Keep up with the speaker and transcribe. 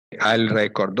I'll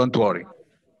record, don't worry.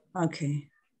 Okay.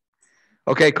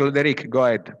 Okay, Claude-Eric, go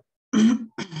ahead.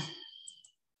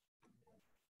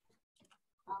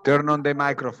 Turn on the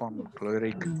microphone,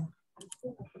 Claude-Eric.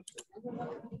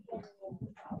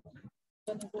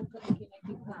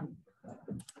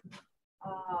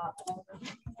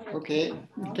 Okay,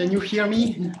 can you hear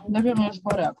me?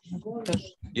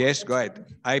 Yes, go ahead.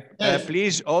 Yes.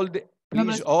 Please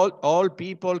all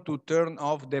people to turn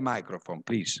off the microphone,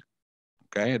 please.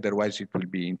 Okay, otherwise it will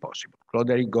be impossible.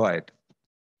 Claude-Eric, go ahead.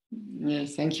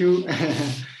 Yes, thank you.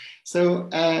 So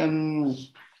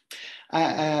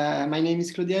my name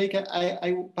is Claude-Eric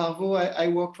Parveaud. I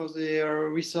work for the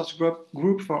research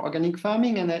group for organic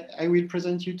farming, and I will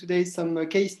present you today some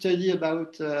case study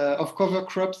about of cover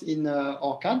crops in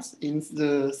orchards in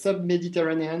the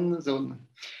sub-Mediterranean zone.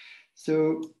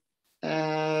 So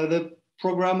the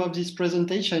program of this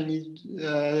presentation is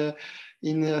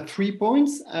in 3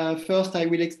 points. First, I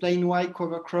will explain why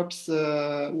cover crops,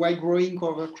 why growing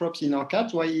cover crops in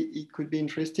orchards, why it could be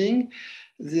interesting.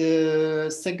 The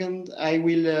second, I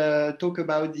will talk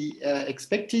about the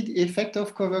expected effect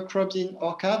of cover crops in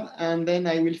orchard, and then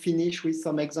I will finish with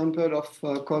some example of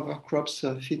cover crops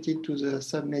fitted to the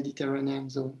sub-Mediterranean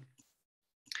zone.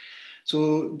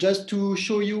 So just to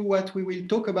show you what we will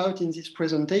talk about in this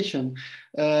presentation,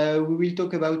 we will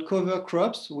talk about cover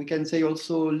crops. We can say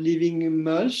also living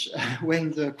mulch when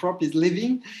the crop is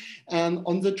living, and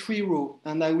on the tree row.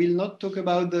 And I will not talk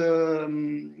about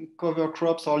the cover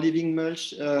crops or living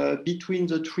mulch between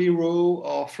the tree row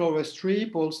or flower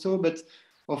strip also, but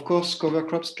of course cover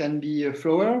crops can be a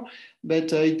flower,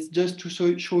 but it's just to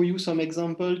show you some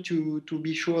example to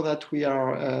be sure that we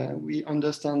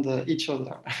understand each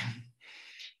other.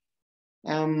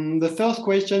 The first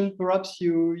question perhaps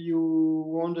you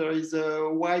wonder is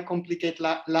why complicate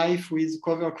life with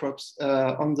cover crops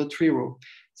on the tree row?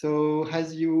 So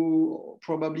as you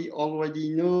probably already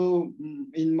know,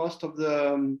 in most of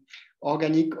the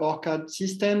organic orchard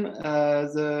system,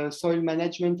 the soil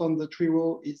management on the tree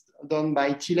row is done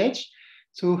by tillage.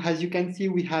 So as you can see,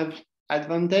 we have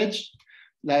advantage,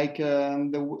 like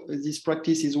this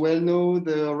practice is well known,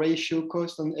 the ratio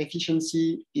cost and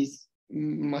efficiency is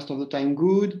most of the time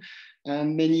good,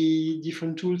 and many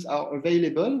different tools are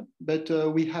available, but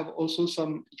we have also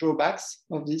some drawbacks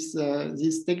of these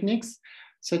techniques,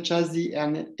 such as the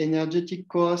energetic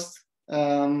cost,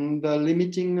 the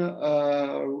limiting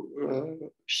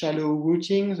shallow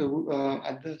rooting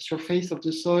at the surface of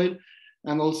the soil,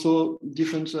 and also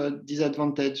different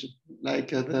disadvantage,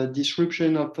 like the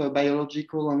disruption of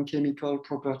biological and chemical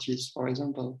properties, for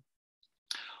example.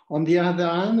 On the other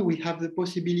hand, we have the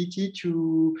possibility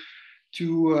to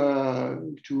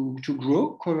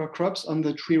grow cover crops on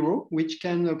the tree row, which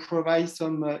can provide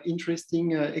some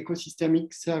interesting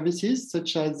ecosystemic services,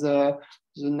 such as the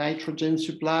nitrogen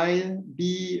supply,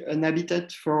 be an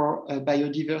habitat for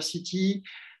biodiversity,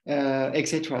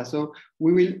 etc. So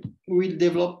we will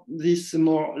develop this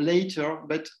more later.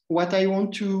 But what I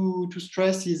want to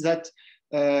stress is that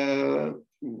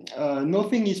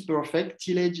nothing is perfect.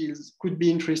 Tillage could be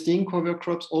interesting. Cover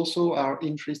crops also are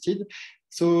interested.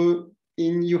 So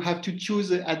you have to choose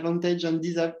the advantage and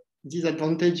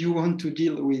disadvantage you want to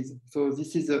deal with. So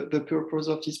this is the purpose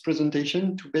of this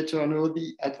presentation, to better know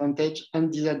the advantage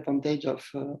and disadvantage of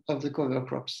the cover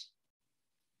crops.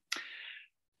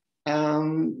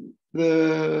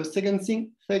 The second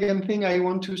thing I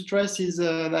want to stress is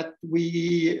that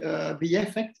the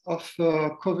effect of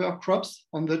cover crops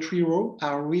on the tree row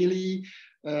are really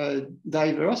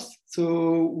diverse.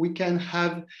 So we can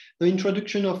have the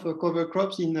introduction of cover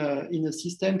crops in a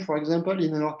system, for example,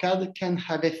 in an orchard, can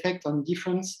have effect on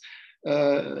different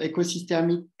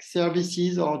ecosystemic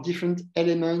services or different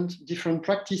elements, different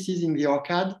practices in the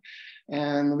orchard.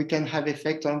 And we can have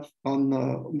effect on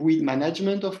weed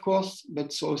management, of course,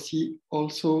 but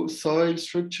also soil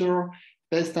structure,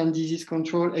 pest and disease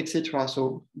control, etc.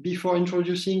 So before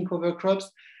introducing cover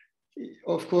crops,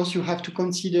 of course, you have to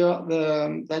consider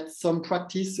that some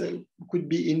practice could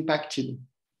be impacted.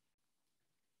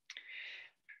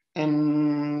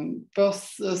 And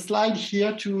first slide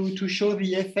here to show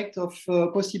the effect of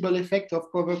possible effect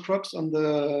of cover crops on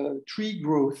the tree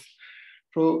growth.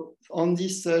 So on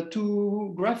these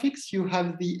two graphics, you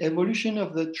have the evolution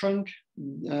of the trunk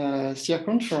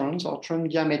circumference or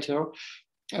trunk diameter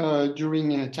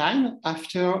during time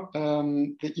after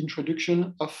the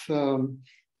introduction of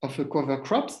cover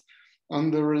crops.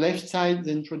 On the left side,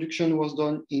 the introduction was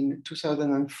done in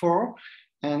 2004,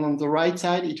 and on the right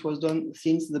side, it was done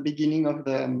since the beginning of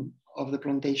the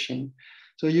plantation.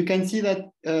 So you can see that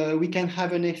we can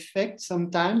have an effect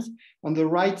sometimes. On the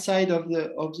right side of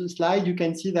the slide, you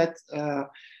can see that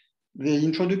The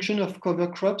introduction of cover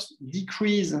crops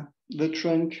decrease the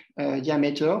trunk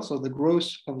diameter, so the growth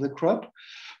of the crop,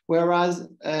 whereas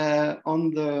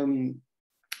on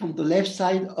the left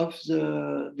side of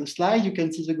the slide, you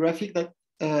can see the graphic that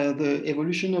the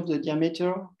evolution of the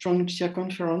diameter, trunk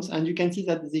circumference, and you can see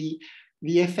that the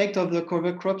effect of the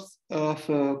cover crops of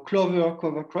clover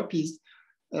cover crop is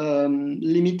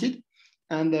limited,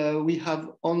 and we have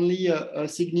only a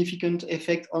significant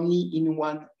effect only in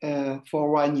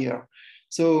for 1 year.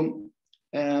 So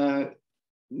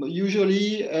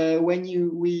usually when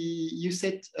you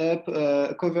set up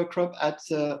a cover crop at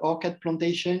orchard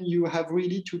plantation, you have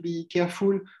really to be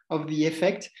careful of the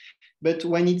effect. But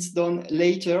when it's done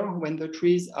later, when the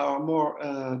trees are more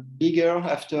bigger,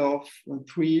 after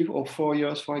 3 or 4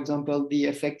 years, for example, the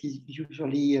effect is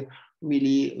usually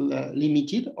really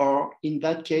limited. Or in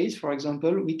that case, for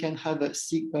example, we can have a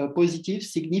positive,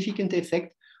 significant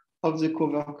effect of the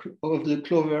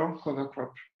clover cover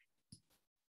crop.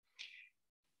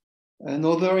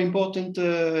 Another important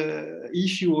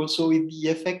issue also is the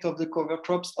effect of the cover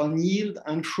crops on yield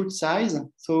and fruit size.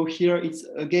 So here it's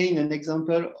again an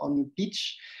example on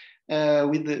peach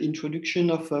with the introduction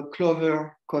of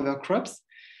clover cover crops.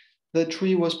 The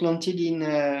tree was planted in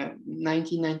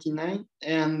 1999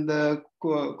 and the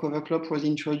cover crop was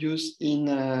introduced in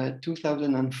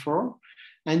 2004.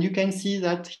 And you can see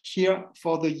that here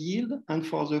for the yield and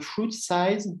for the fruit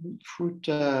size,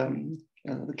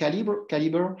 the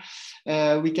caliber,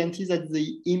 we can see that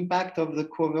the impact of the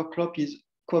cover crop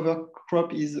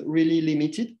is really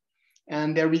limited,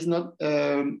 and there is not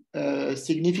a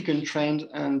significant trend,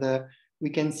 and we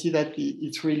can see that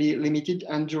it's really limited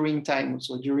and during time.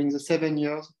 So during the 7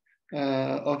 years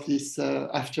of this,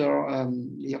 after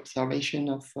the observation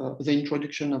of the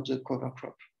introduction of the cover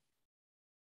crop.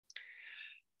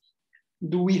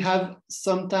 Do we have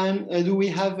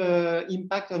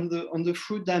impact on the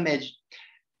fruit damage?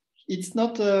 It's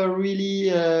not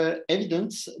really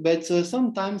evident, but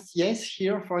sometimes yes.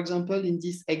 Here, for example, in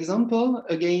this example,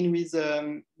 again with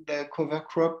the cover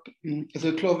crop,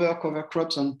 the clover cover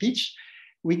crops on peach,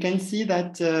 we can see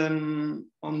that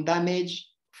on damage,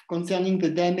 concerning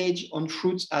the damage on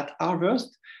fruits at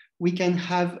harvest, we can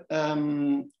have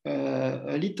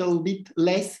a little bit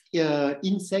less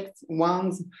insect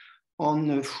ones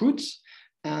on fruits,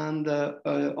 and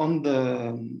on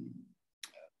the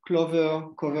clover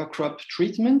cover crop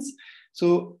treatments.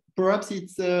 So perhaps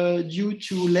it's due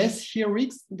to less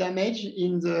heurix damage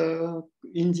in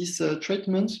this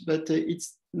treatment, but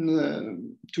it's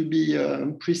to be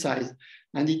precise.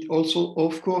 And it also,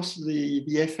 of course,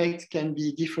 the effect can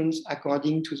be different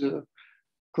according to the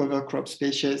cover crop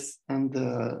species and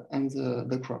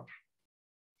the crop.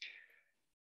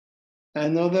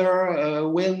 Another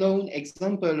well-known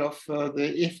example of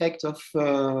the effect of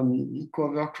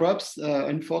cover crops,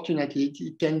 unfortunately,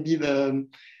 it can be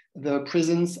the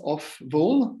presence of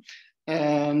vole.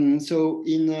 So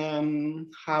in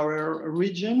our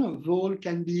region, vole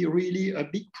can be really a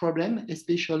big problem,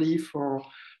 especially for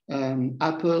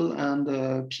apple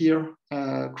and pear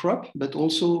crop, but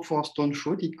also for stone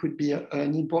fruit, it could be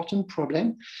an important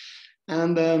problem.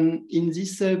 And in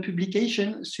this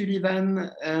publication, Sullivan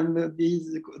and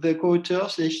the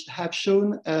co-authors have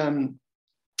shown an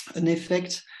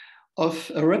effect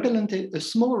of a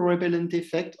small repellent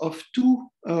effect of 2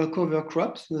 cover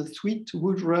crops, the sweet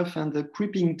woodruff and the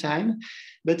creeping thyme,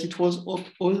 but it was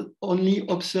only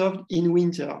observed in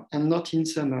winter and not in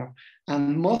summer.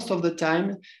 And most of the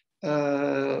time,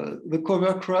 the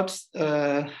cover crops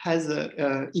has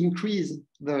increased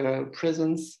the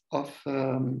presence of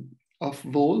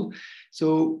vole.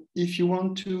 So if you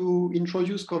want to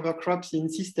introduce cover crops in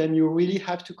system, you really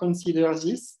have to consider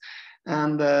this.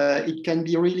 And it can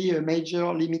be really a major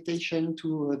limitation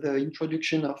to the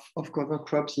introduction of cover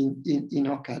crops in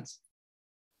orchards.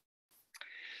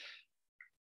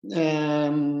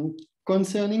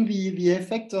 Concerning the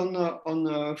effect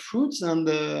on fruits, and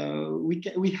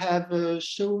we have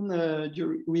shown,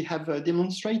 we have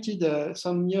demonstrated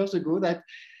some years ago that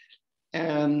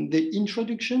the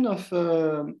introduction of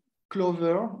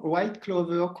white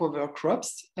clover cover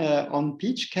crops on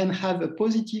peach can have a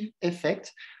positive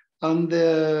effect on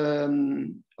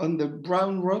the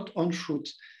brown rot on fruit.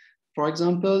 For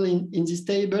example, in this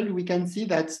table, we can see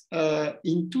that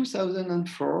in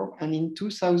 2004 and in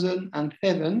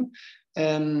 2007,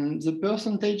 the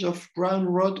percentage of brown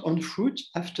rot on fruit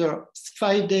after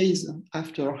 5 days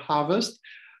after harvest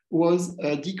was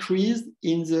decreased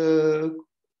in the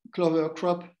clover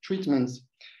crop treatments.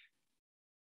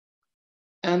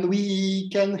 And we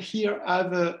can here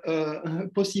have a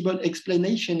possible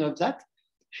explanation of that.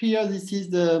 Here, this is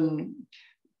the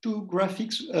two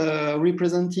graphics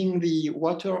representing the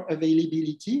water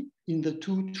availability in the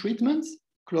two treatments,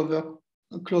 clover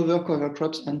cover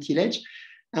crops and tillage,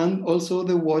 and also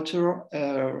the water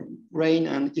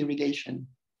rainfall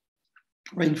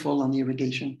and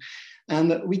irrigation.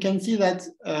 And we can see that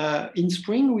in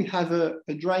spring, we have a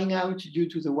drying out due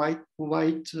to the white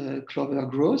clover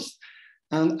growth.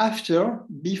 And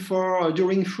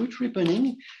during fruit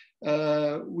ripening,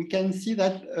 we can see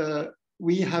that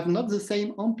we have not the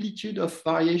same amplitude of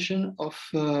variation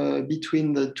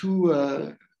between the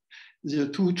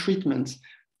two treatments.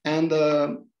 And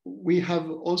we have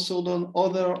also done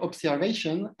other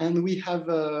observation, and we have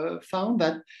found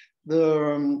that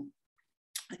the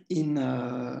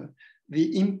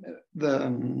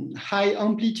high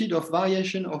amplitude of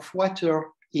variation of water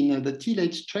in the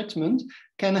tillage treatment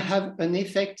can have an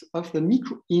effect of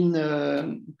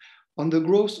on the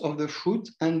growth of the fruit,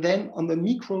 and then on the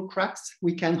micro cracks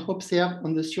we can observe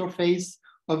on the surface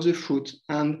of the fruit.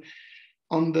 And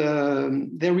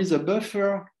there is a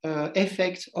buffer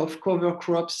effect of cover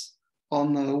crops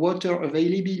on water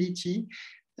availability,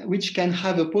 which can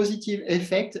have a positive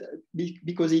effect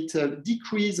because it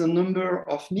decreases the number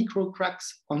of micro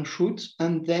cracks on fruit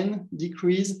and then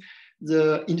decrease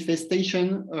the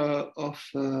infestation of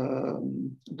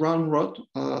brown rot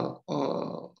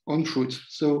on fruit.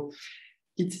 So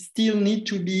it still needs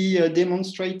to be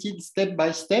demonstrated step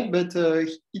by step, but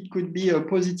it could be a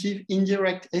positive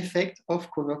indirect effect of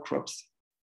cover crops.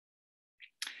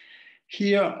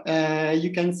 Here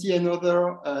you can see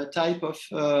another type of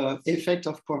effect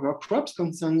of cover crops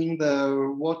concerning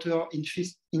the water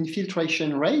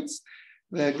infiltration rates.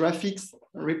 The graphics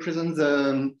represent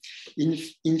the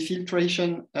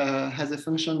infiltration as a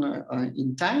function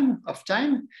of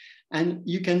time. And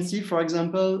you can see, for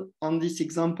example, on this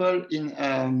example in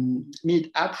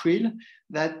mid-April,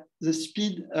 that the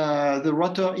speed, the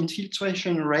water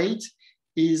infiltration rate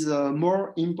is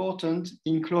more important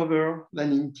in clover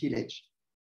than in tillage.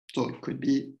 So it could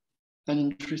be an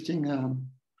interesting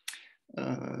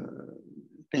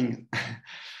thing.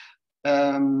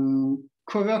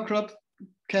 Cover crop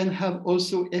can have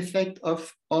also effect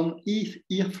on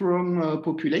earthworm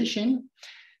population.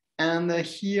 And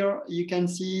here you can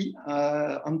see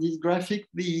on this graphic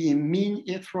the mean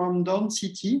earthworm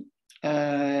density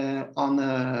on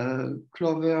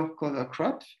clover cover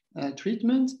crop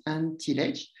treatment and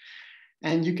tillage.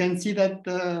 And you can see that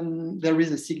there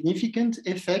is a significant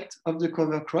effect of the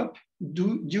cover crop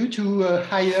due to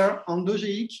higher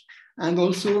endogeic and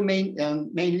also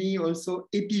mainly also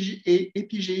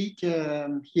epigeic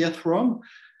earthworm.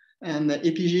 And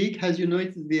epigeic, as you know,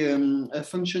 it's the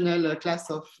functional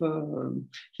class of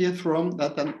earthworm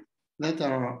that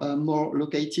are more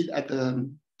located at the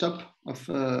top of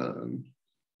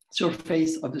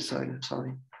surface of the soil.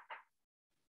 Sorry.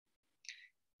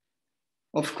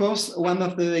 Of course, one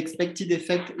of the expected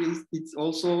effects is it's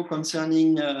also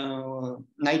concerning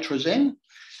nitrogen.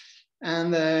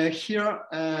 And here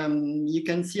you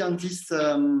can see on this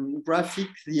graphic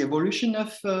the evolution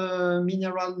of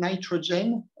mineral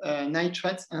nitrogen,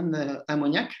 nitrates, and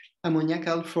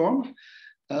ammoniacal form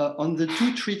on the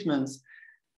two treatments.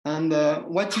 And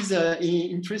what is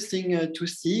interesting to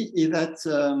see is that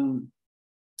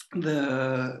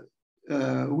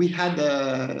we had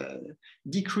a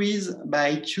decrease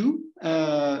by 2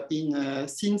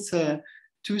 since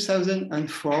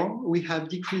 2004. We have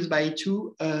decreased by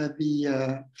 2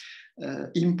 the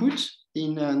input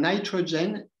in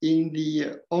nitrogen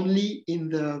only in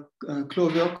the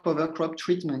clover cover crop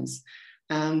treatments.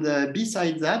 And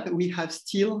besides that, we have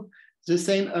still the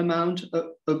same amount,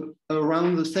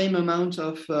 around the same amount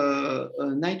of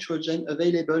nitrogen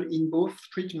available in both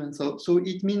treatments. So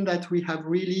it means that we have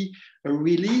really a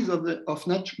release of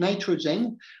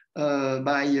nitrogen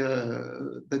by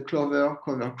the clover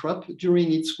cover crop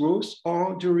during its growth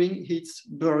or during its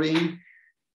burying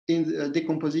in the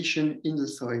decomposition in the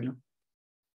soil.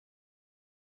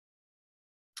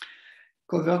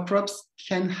 Cover crops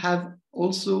can have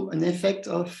also an effect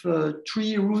of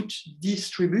tree root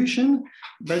distribution,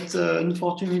 but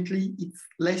unfortunately it's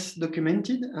less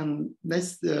documented and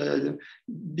less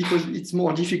because it's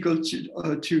more difficult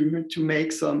to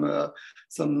make some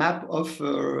map of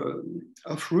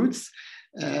roots.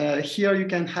 Here you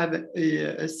can have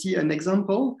see an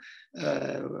example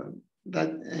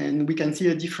and we can see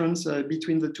a difference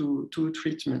between the two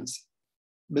treatments,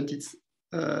 but it's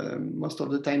most of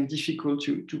the time difficult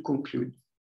to conclude.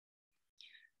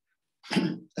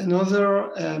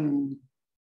 Another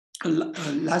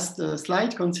last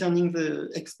slide concerning the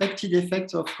expected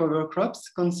effects of cover crops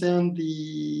concern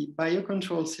the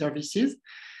biocontrol services.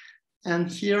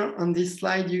 And here on this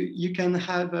slide, you can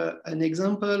have an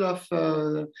example of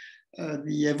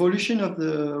the evolution of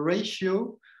the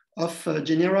ratio of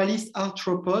generalist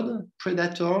arthropod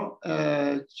predator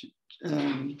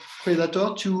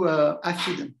to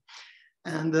aphid.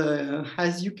 And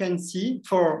as you can see,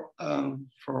 for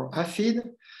aphid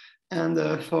and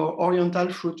for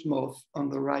oriental fruit moth on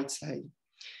the right side.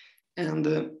 And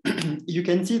you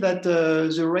can see that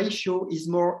the ratio is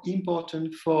more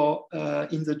important for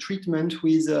in the treatment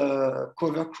with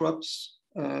cover crops,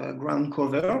 ground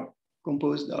cover,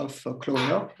 composed of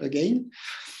clover again.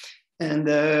 And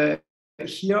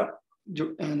here,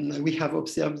 and we have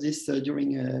observed this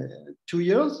during 2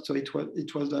 years. So it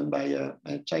was done by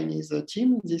a Chinese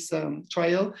team, this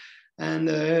trial.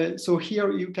 And so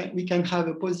here we can have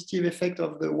a positive effect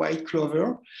of the white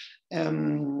clover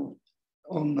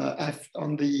on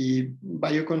the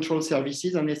biocontrol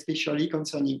services, and especially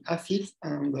concerning aphids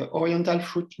and the oriental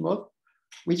fruit moth,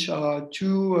 which are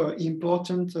two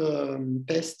important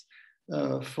pests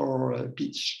for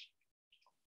peach.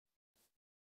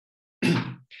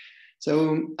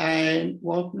 So I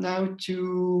want now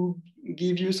to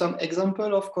give you some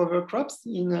example of cover crops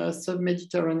in a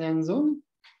sub-Mediterranean zone.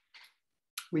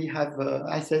 We have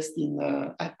assessed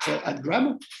at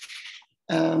GRAB.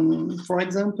 For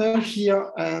example,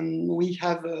 here we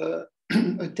have a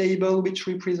table which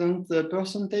represents the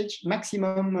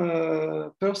maximum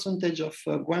percentage of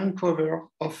ground cover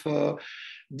of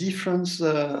different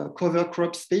cover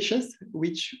crop species,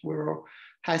 which were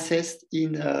assessed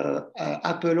in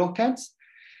apple orchards.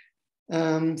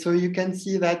 So you can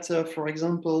see that, for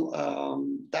example,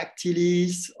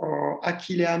 Dactylis or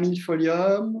Achillea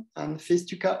milfolium and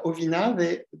Festuca ovina,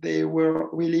 they were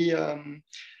really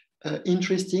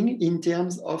interesting in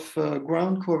terms of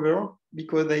ground cover,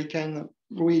 because they can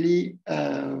really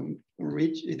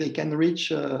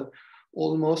reach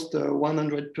almost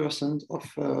 100% of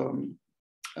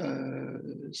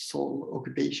soil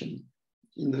occupation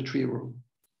in the tree row.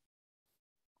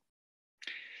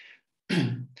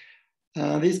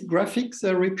 These graphics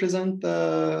represent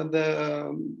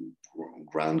the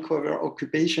ground cover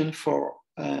occupation for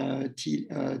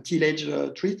tillage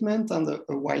treatment and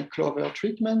a white clover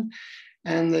treatment.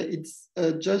 And it's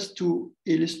just to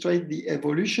illustrate the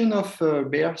evolution of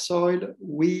bare soil,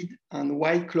 weed, and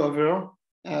white clover,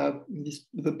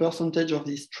 the percentage of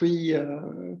these three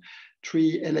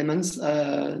elements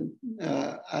in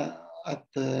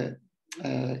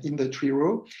the tree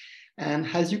row. And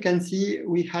as you can see,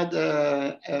 we had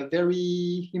a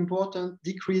very important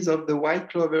decrease of the white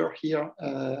clover here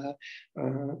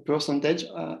percentage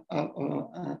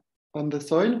on the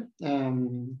soil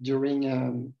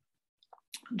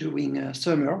during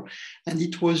summer, and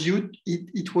it was due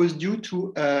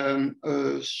to a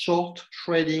short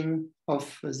shredding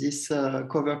of this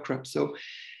cover crop. So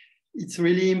it's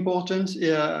really important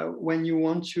when you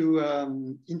want to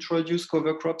introduce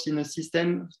cover crops in a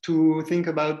system to think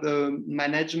about the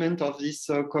management of these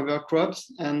cover crops.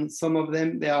 And some of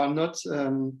them, they are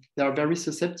very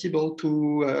susceptible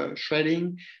to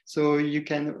shredding. So you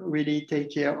can really take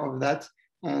care of that.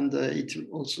 And it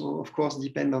also, of course,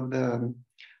 depends on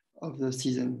the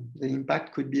season. The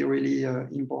impact could be really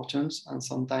important, and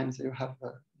sometimes you have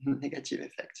a negative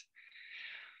effect.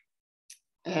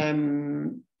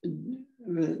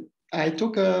 I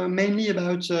talk mainly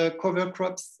about cover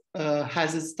crops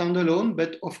as a standalone,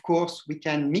 but of course we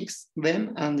can mix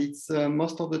them, and it's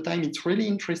most of the time it's really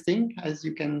interesting, as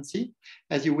you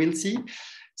will see.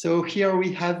 So here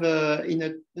we have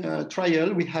in a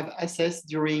trial we have assessed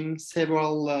during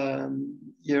several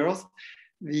years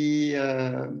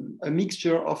a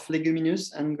mixture of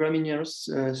leguminous and gramineous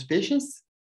species.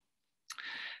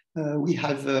 We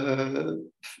have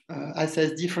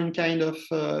assessed different kind of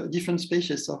different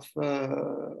species of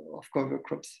cover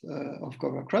crops,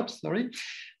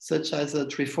 such as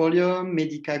Trifolium,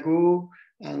 Medicago,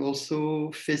 and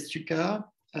also Festuca,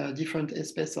 different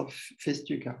species of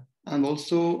Festuca, and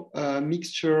also a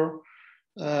mixture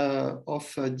of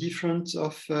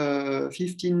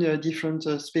 15 different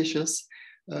species,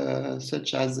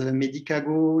 such as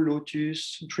Medicago,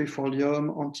 Lotus, Trifolium,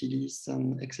 Antilis,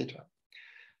 and etc.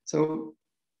 So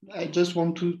I just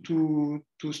want to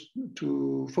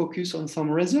focus on some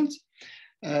results.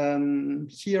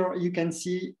 Here you can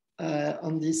see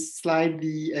on this slide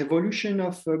the evolution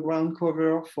of ground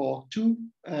cover for two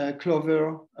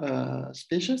clover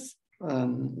species.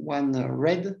 One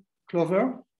red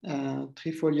clover,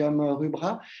 Trifolium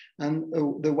rubra, and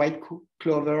the white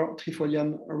clover,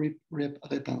 Trifolium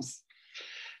repens.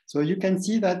 So you can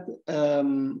see that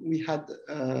we had,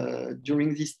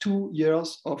 during these 2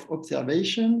 years of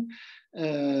observation,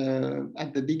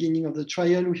 at the beginning of the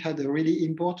trial, we had a really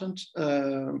important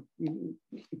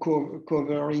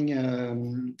covering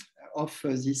of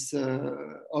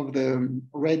the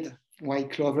red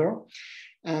white clover.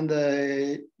 And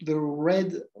the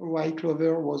red white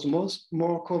clover was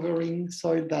more covering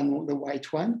soil than the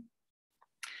white one.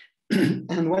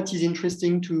 And what is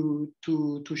interesting to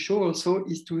show also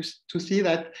is to see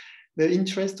that the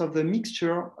interest of the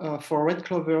mixture for red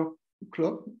clover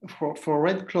crop,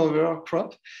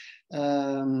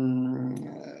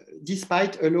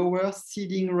 despite a lower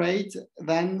seeding rate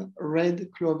than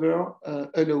red clover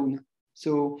alone.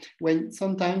 So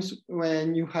sometimes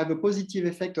when you have a positive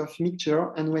effect of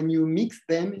mixture and when you mix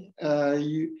them,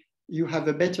 you have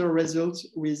a better result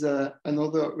with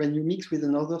when you mix with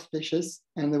another species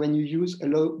and when you use a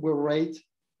lower rate,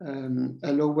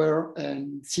 a lower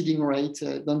seeding rate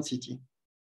density.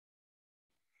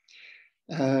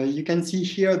 You can see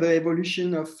here the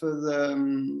evolution of the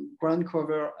ground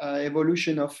cover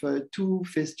evolution of 2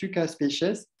 Festuca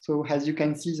species. So as you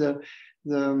can see,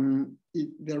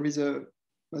 there is a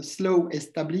slow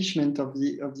establishment of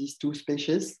these 2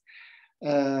 species.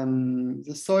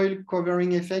 The soil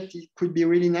covering effect, it could be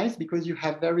really nice because you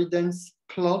have very dense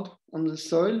cloud on the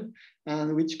soil,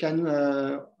 and which can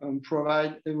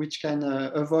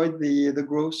avoid the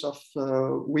growth of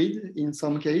weed in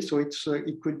some case. So it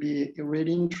could be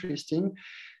really interesting,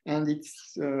 and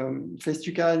it's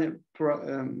Festuca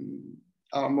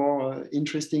are more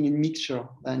interesting in mixture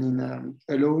than in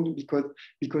alone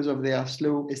because of their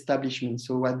slow establishment.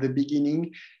 So at the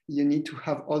beginning, you need to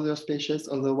have other species,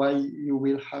 otherwise you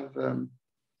will have a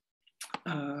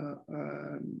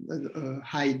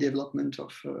high development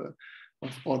of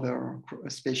other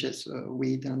species,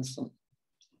 weed and so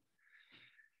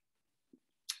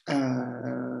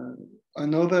on.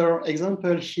 Another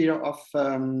example here of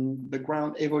the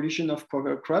ground evolution of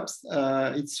cover crops.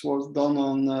 It was done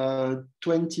on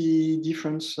 20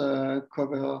 different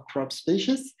cover crop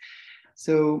species.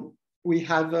 So we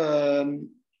have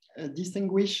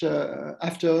distinguished,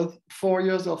 after 4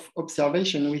 years of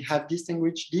observation, we have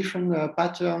distinguished different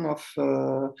pattern of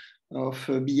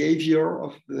behavior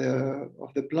of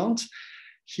the plant.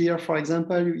 Here, for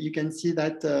example, you can see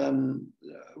that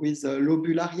with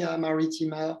Lobularia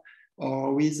maritima,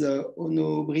 or with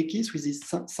Onobrichis, with this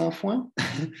Saint-Foin,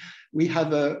 we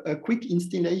have a quick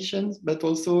installation, but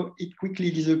also it quickly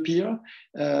disappears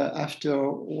after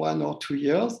 1 or 2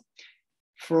 years.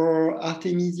 For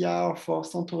Artemisia or for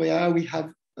Centaurea, we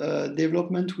have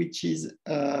development which is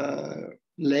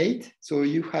late. So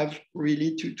you have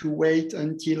really to wait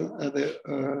until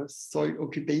the soil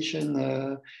occupation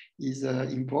is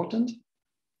important.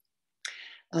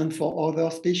 And for other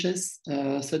species,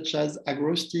 such as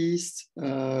Agrostis,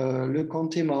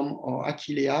 Leucanthemum, or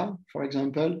Achillea, for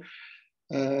example,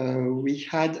 we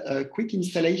had a quick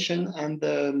installation, and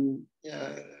the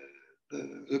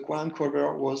ground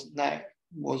cover was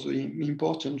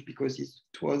important because it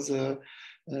was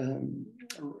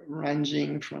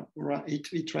ranging from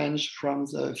it ranged from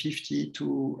the 50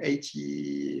 to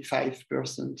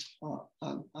 85%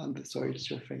 on the soil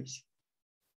surface.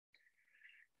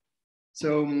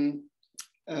 So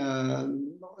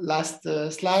last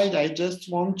slide, I just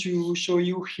want to show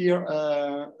you here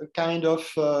a kind of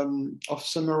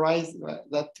summarize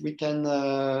that we can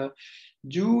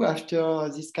do after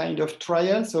this kind of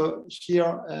trial. So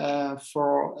here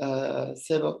for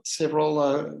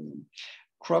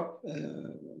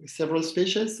several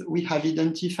species, we have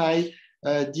identified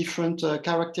different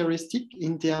characteristics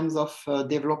in terms of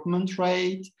development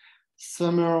rate,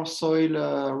 summer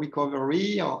soil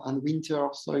recovery and winter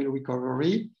soil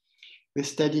recovery, the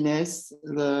steadiness,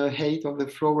 the height of the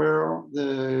flower,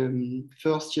 the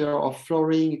first year of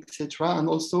flowering, etc., and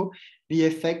also the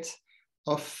effect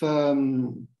of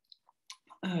the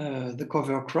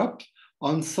cover crop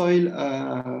on soil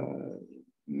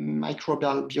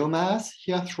microbial biomass,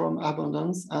 earthworm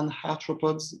abundance, and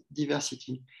arthropods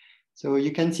diversity. So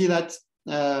you can see that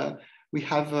we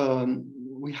have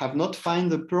not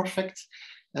found the perfect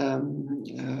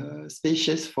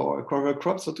species for cover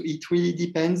crops. So it really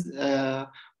depends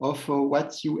of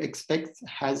what you expect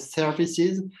as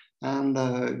services and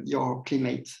your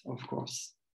climate, of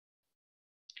course.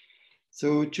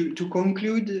 So to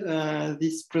conclude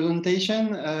this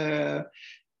presentation,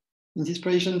 in this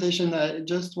presentation, I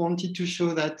just wanted to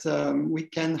show that we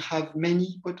can have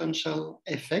many potential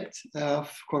effects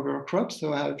of cover crops.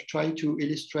 So I've tried to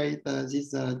illustrate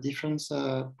these different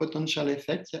potential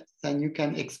effects that you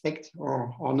can expect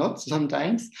or not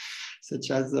sometimes, such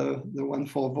as the one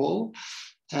for vol.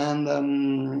 And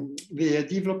the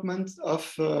development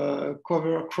of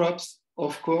cover crops,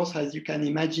 of course, as you can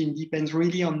imagine, depends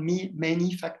really on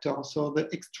many factors. So the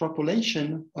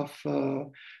extrapolation of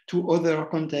to other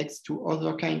contexts, to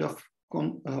other kind of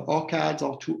orchards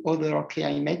or to other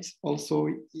climates also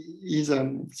is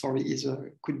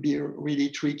could be really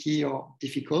tricky or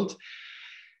difficult.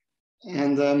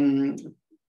 And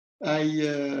I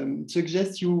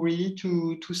suggest you really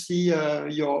to see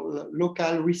your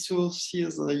local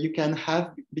resources you can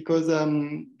have, because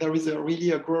there is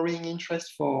really a growing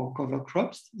interest for cover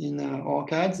crops in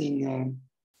orchards in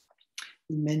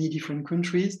many different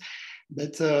countries,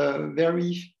 but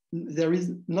there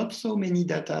is not so many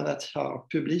data that are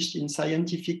published in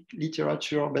scientific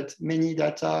literature, but many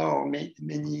data or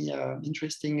many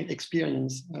interesting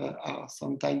experience are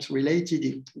sometimes related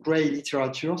in gray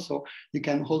literature. So you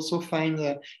can also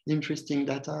find interesting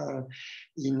data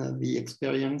in the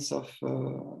experience of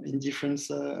in different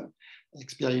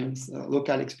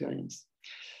local experience.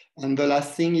 And the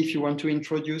last thing, if you want to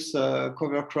introduce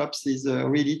cover crops, is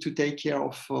really to take care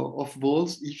of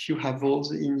voles, if you have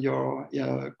voles in your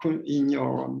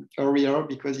area,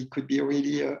 because it could be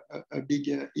really a big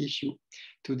issue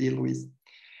to deal with.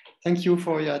 Thank you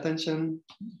for your attention.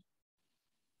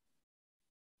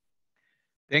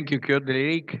 Thank you,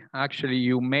 Claude-Eric. Actually,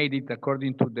 you made it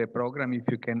according to the program. If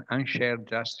you can unshare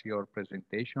just your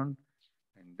presentation,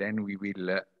 and then we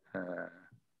will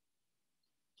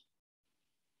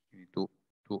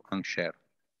to unshare.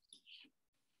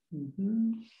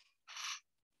 Mm-hmm.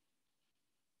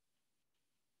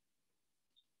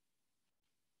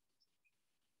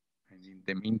 And in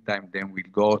the meantime, then we'll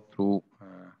go through.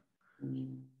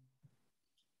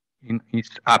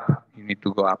 It's up. You need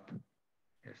to go up.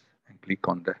 Yes, and click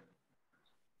on the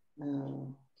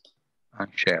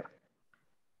unshare.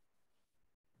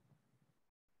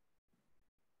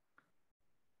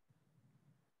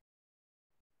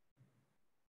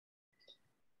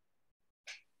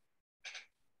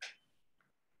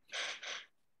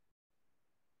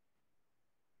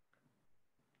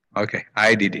 Okay,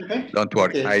 I did it. Okay. Don't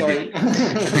worry, okay, I did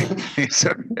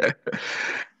it.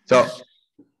 So,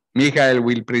 Michael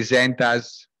will present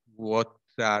us what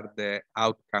are the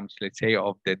outcomes, let's say,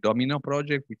 of the Domino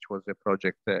project, which was a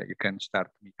project, you can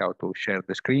start, Michael, to share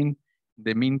the screen. In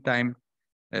the meantime,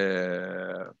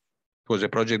 it was a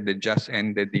project that just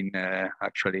ended in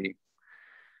actually a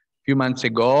few months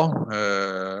ago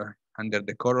under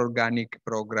the Core Organic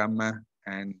program,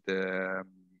 and there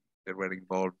were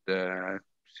involved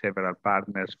several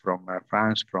partners from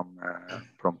France, from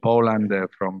Poland,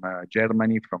 from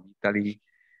Germany, from Italy,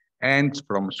 and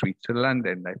from Switzerland.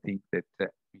 And I think that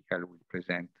Michael will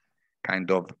present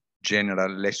kind of general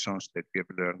lessons that we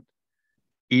have learned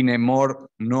in a more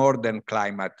northern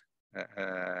climate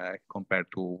compared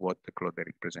to what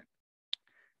Claude-Eric presented.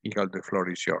 Michael, the floor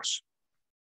is yours.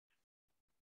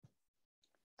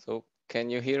 So can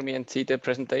you hear me and see the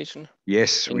presentation?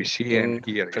 Yes, we see and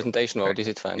hear you. Presentation mode, is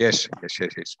it fine? Yes,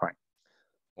 it's fine.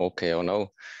 Okay, or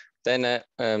no. Then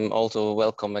also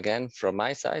welcome again from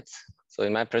my side. So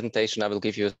in my presentation, I will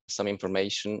give you some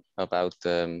information about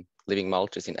living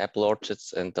mulches in apple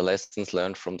orchards and the lessons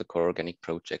learned from the core organic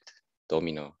project,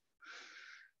 Domino.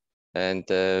 And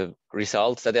the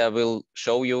results that I will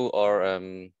show you are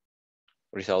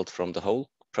results from the whole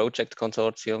project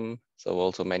consortium. So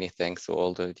also many thanks to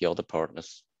all the other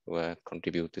partners who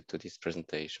contributed to this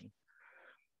presentation.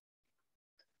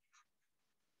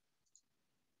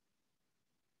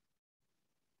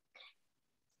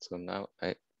 So now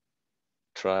I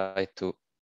try to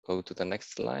go to the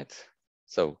next slide.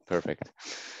 So perfect.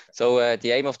 So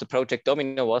the aim of the Project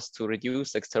Domino was to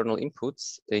reduce external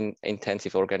inputs in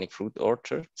intensive organic fruit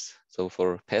orchards. So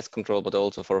for pest control, but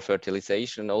also for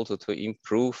fertilization, also to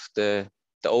improve the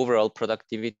overall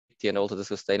productivity and also the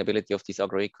sustainability of this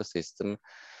agroecosystem.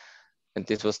 And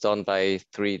this was done by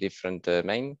 3 different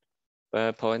main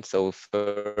points. So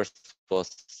first was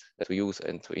to use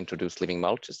and to introduce living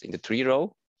mulches in the tree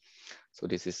row. So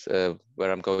this is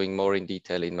where I'm going more in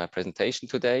detail in my presentation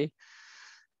today.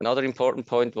 Another important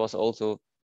point was also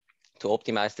to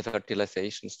optimize the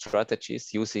fertilization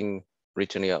strategies using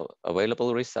regionally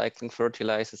available recycling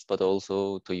fertilizers, but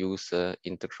also to use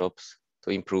intercrops to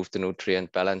improve the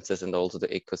nutrient balances and also the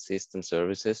ecosystem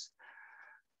services.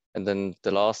 And then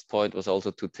the last point was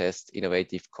also to test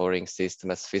innovative coring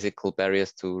systems as physical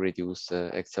barriers to reduce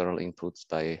external inputs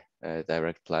by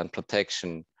direct plant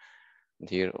protection. And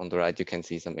here on the right, you can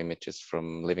see some images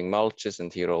from living mulches,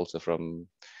 and here also from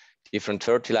different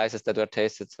fertilizers that were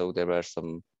tested. So there were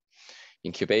some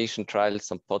incubation trials,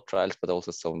 some pod trials, but also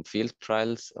some field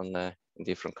trials on in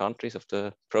different countries of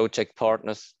the project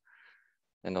partners.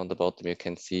 And on the bottom, you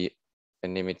can see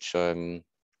an image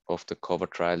of the cover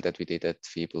trial that we did at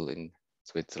FiBL in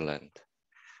Switzerland.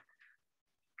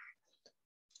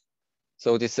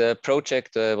 So this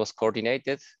project was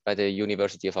coordinated by the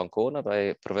University of Ancona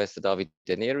by Professor David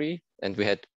Deneri, and we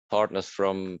had partners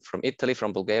from Italy,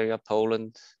 from Bulgaria,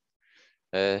 Poland,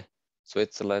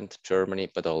 Switzerland, Germany,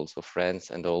 but also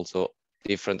France, and also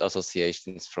different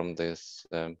associations from these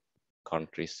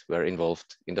countries were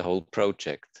involved in the whole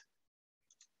project.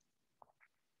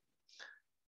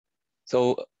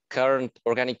 So current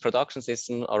organic production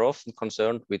systems are often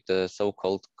concerned with the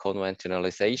so-called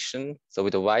conventionalization. So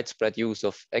with the widespread use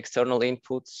of external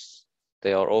inputs,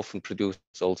 they are often produced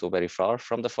also very far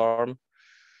from the farm.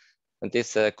 And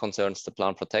this concerns the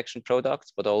plant protection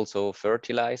products, but also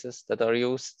fertilizers that are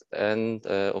used, and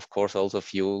of course also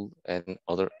fuel and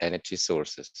other energy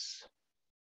sources.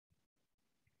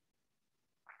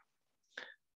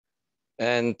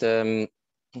 And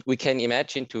we can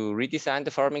imagine to redesign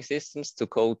the farming systems to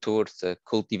go towards a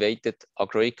cultivated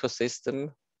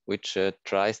agroecosystem, which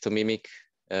tries to mimic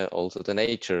also the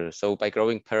nature. So by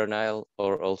growing perennial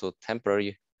or also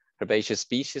temporary herbaceous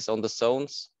species on the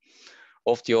zones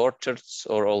of the orchards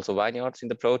or also vineyards in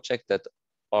the project that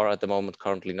are at the moment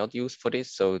currently not used for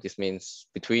this. So this means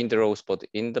between the rows, but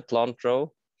in the plant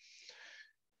row.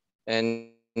 And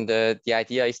the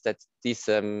idea is that these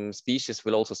species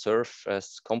will also serve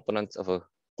as components of a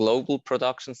global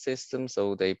production system.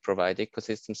 So they provide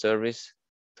ecosystem service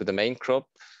to the main crop.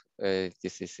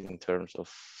 This is in terms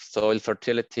of soil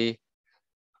fertility,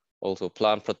 also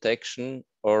plant protection,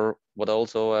 or what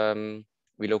also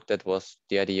we looked at was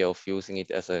the idea of using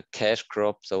it as a cash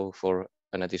crop, so for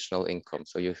an additional income.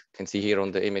 So you can see here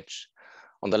on the image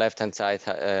on the left-hand side,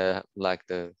 like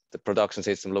the production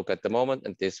system look at the moment,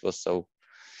 and this was so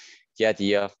the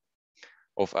idea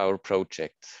of our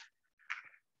project.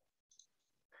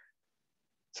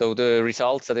 So the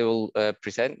results that I will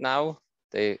present now,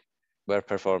 they were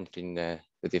performed in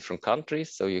the different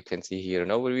countries. So you can see here an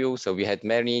overview. So we had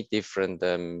many different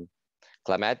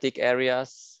climatic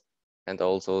areas and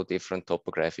also different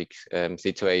topographic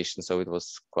situations. So it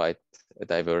was quite a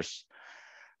diverse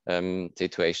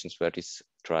situations where these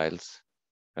trials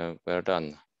were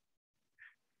done.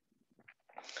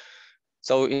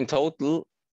 So in total,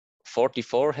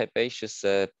 44 herbaceous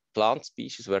plant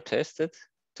species were tested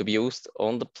to be used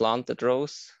on the planted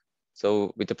rows.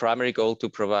 So with the primary goal to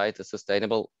provide a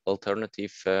sustainable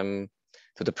alternative to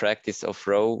the practice of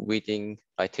row weeding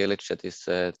by tillage that is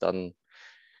done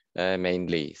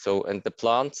mainly. So, and the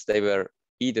plants, they were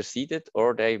either seeded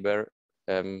or they were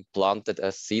planted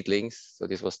as seedlings. So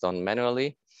this was done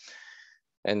manually.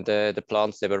 And the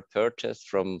plants, they were purchased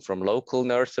from local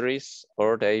nurseries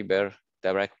or they were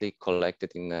directly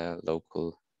collected in a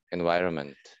local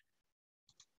environment.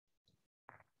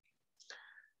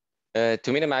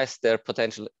 To minimize their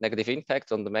potential negative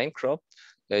impact on the main crop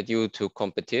due to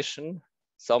competition,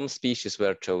 some species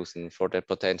were chosen for their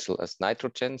potential as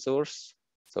nitrogen source.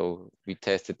 So we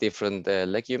tested different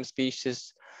legume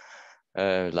species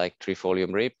like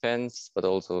Trifolium repens, but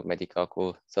also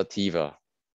Medicago sativa.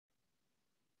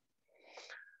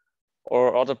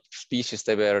 Or other species,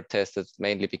 they were tested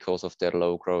mainly because of their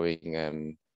low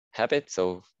growing habit.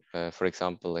 So for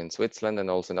example, in Switzerland and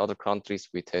also in other countries,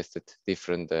 we tested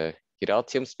different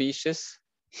Hiratium species.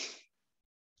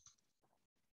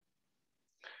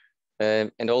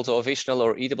 And also official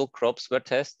or eatable crops were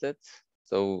tested.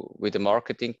 So with a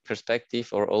marketing perspective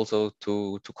or also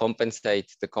to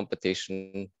compensate the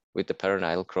competition with the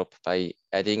perennial crop by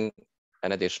adding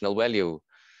an additional value.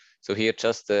 So here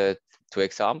just 2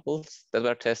 examples that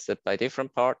were tested by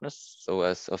different partners. So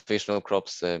as official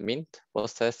crops, mint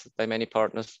was tested by many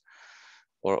partners,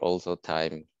 or also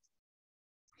thyme.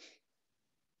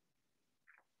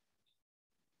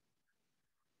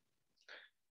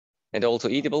 And also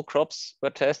eatable crops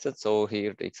were tested. So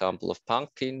here the example of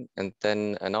pumpkin, and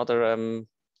then another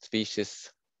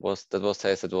species that was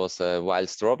tested was a wild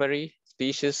strawberry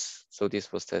species. So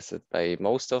this was tested by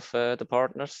most of the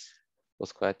partners. It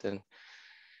was quite an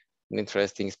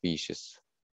interesting species.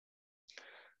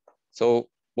 So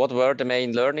what were the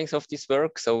main learnings of this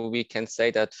work? So we can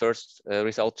say that first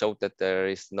result showed that there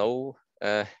is no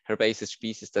herbaceous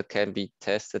species that can be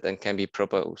tested and can be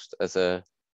proposed as a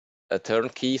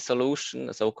turnkey solution,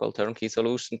 a so-called turnkey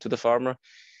solution to the farmer,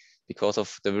 because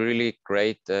of the really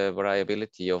great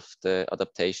variability of the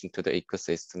adaptation to the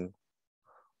ecosystem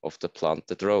of the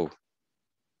planted row.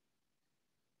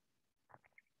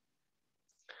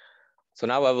 So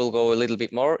now I will go a little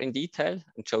bit more in detail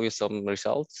and show you some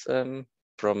results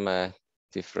from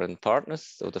different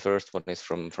partners. So the first one is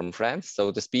from France. So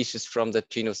the species from the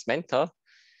genus Menta,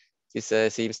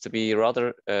 This seems to be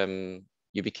rather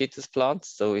ubiquitous plant,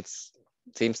 so it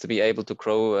seems to be able to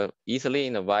grow easily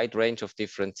in a wide range of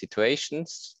different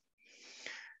situations.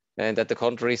 And at the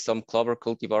contrary, some clover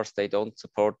cultivars, they don't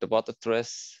support the water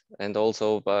stress. And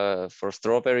also for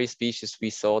strawberry species, we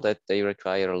saw that they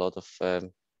require a lot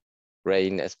of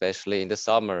rain, especially in the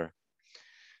summer.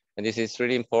 And this is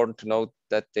really important to note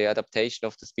that the adaptation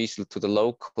of the species to the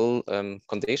local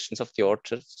conditions of the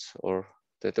orchards or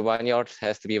the vineyard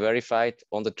has to be verified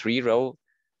on the tree row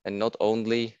and not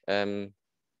only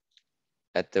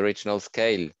at the original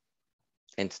scale.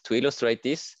 And to illustrate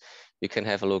this, you can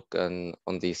have a look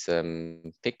on these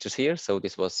pictures here. So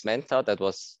this was Menta that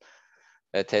was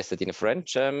tested in a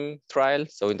French trial.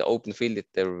 So in the open field,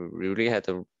 they really had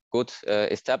a good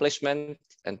establishment.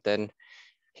 And then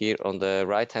here on the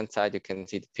right-hand side, you can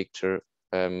see the picture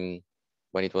when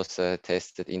it was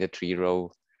tested in the tree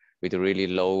row with a really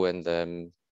low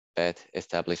and bad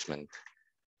establishment.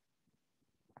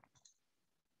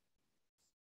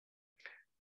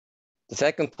 The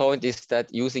second point is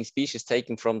that using species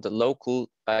taken from the local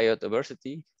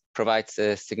biodiversity provides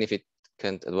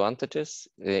significant advantages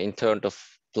in terms of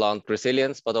plant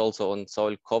resilience, but also on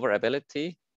soil cover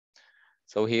ability.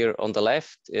 So here on the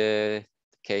left, the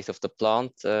case of the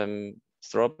plant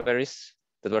strawberries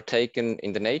that were taken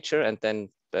in the nature and then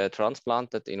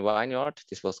transplanted in vineyard.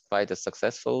 This was quite a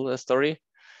successful story.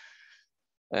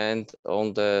 And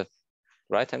on the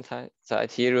right-hand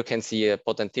side here, you can see a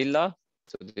potentilla.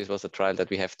 So this was a trial that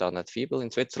we have done at FiBL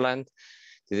in Switzerland.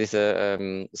 This is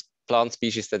a plant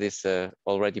species that is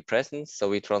already present. So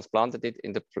we transplanted it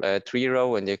in the tree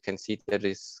row, and you can see there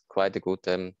is quite a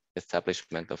good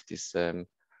establishment of this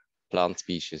plant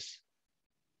species.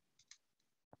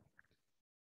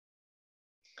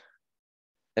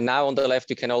 And now on the left,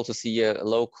 you can also see a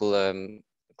local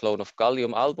clone of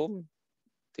Gallium album.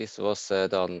 This was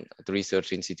done at the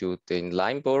Research Institute in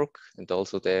Limburg, and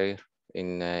also there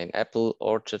in apple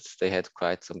orchards, they had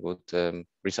quite some good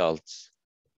results.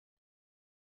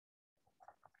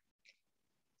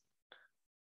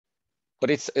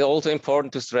 But it's also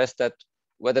important to stress that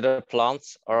whether the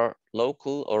plants are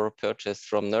local or purchased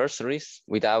from nurseries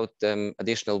without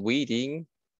additional weeding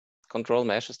control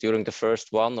measures during the first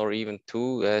 1 or even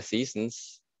 2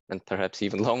 seasons, and perhaps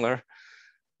even longer,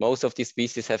 most of these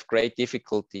species have great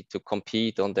difficulty to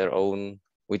compete on their own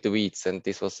with the weeds. And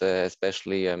this was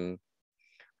especially,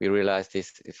 we realized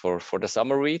this for the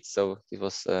summer weeds. So it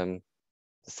was the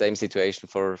same situation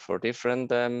for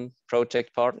different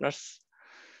project partners.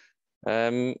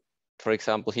 For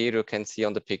example, here you can see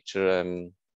on the picture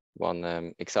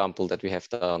one example that we have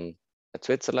done at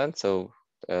Switzerland. So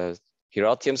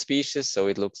Hiratium species, so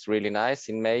it looks really nice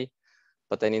in May,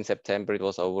 but then in September it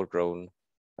was overgrown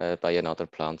by another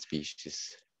plant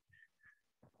species.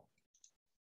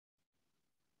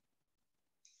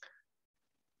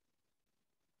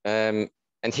 And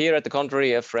here at the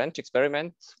contrary, a French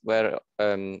experiment where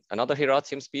another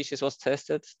Hiratium species was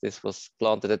tested. This was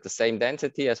planted at the same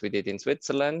density as we did in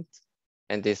Switzerland.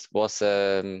 And this was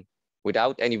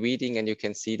without any weeding, and you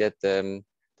can see that the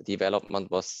development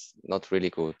was not really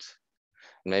good.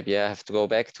 Maybe I have to go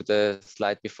back to the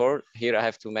slide before. Here I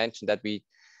have to mention that we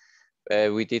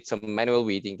did some manual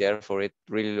weeding, therefore it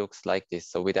really looks like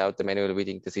this. So without the manual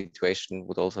weeding, the situation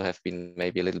would also have been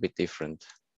maybe a little bit different.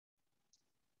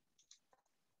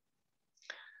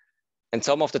 And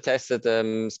some of the tested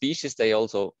species, they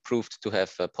also proved to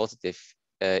have a positive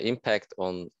impact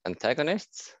on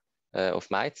antagonists of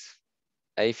mites,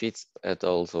 aphids, and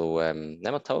also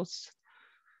nematodes.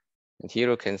 And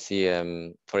here you can see,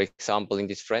 for example, in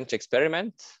this French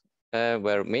experiment,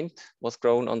 where mint was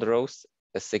grown on the rows,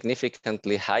 a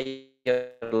significantly higher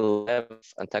level of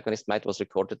antagonist mite was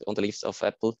recorded on the leaves of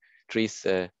apple trees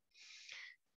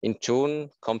in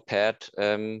June compared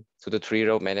to the tree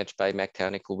row managed by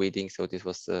mechanical weeding. So this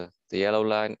was the yellow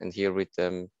line, and here with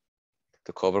the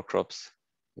cover crops,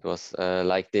 it was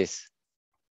like this.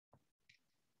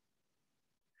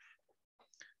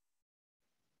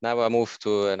 Now I move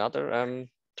to another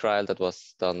trial that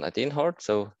was done at Inhort.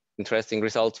 So interesting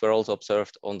results were also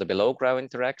observed on the below ground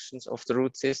interactions of the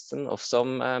root system of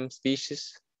some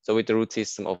species. So with the root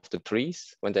system of the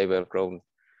trees when they were grown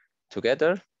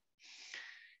together.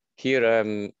 Here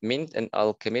mint and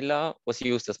alchemilla was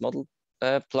used as model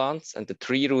plants, and the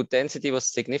tree root density was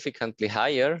significantly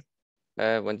higher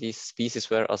when these species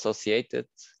were associated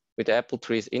with apple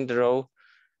trees in the row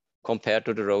compared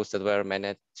to the rows that were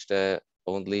managed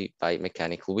only by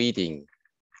mechanical weeding.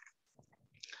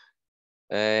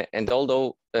 And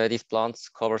although these plants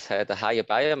covers had a higher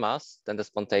biomass than the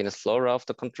spontaneous flora of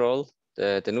the control,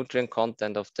 the nutrient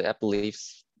content of the apple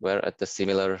leaves were at a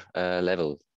similar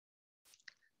level.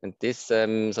 And this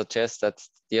suggests that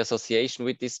the association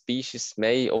with this species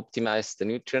may optimize the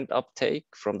nutrient uptake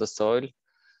from the soil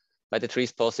by the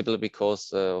trees, possibly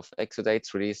because of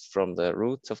exudates released from the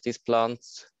roots of these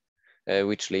plants,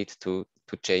 which lead to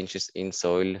changes in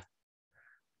soil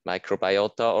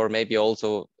microbiota, or maybe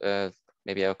also,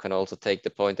 maybe I can also take the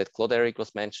point that Claude-Eric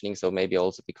was mentioning, so maybe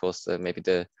also because maybe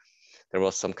there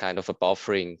was some kind of a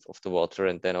buffering of the water,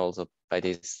 and then also by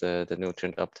this, the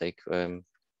nutrient uptake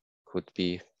could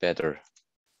be better.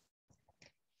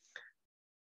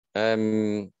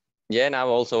 Yeah, now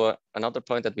also another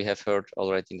point that we have heard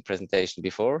already in the presentation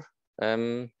before.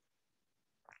 Indeed,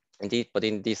 but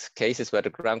in these cases where the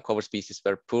ground cover species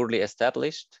were poorly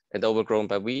established and overgrown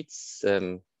by weeds,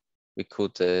 we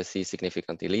could see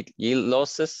significant yield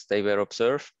losses. They were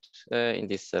observed in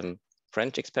this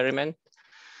French experiment.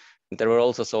 And there were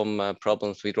also some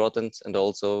problems with rodents and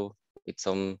also with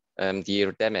some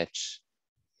deer damage.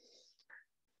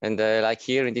 And like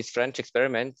here in this French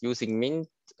experiment, using mint,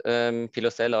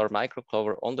 pilosella or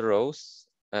microclover on the rows,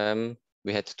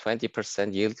 we had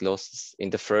 20% yield losses in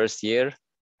the first year.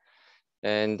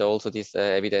 And also this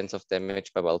evidence of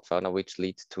damage by wild fauna, which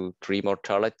leads to tree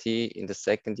mortality in the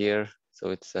second year. So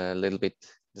it's a little bit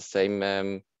the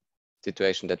same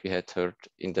situation that we had heard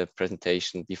in the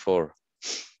presentation before.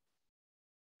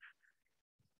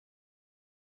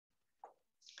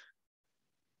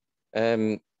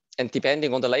 And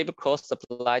depending on the labor costs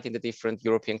applied in the different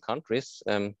European countries,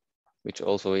 which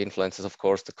also influences, of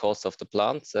course, the cost of the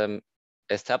plants,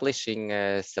 establishing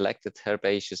selected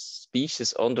herbaceous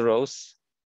species on the rows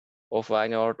of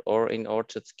vineyard or in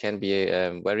orchards can be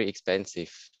very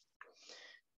expensive.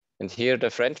 And here the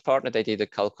French partner, they did a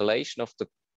calculation of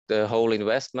the whole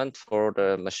investment for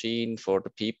the machine, for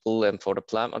the people, and for the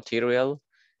plant material.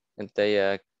 And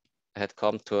they had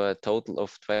come to a total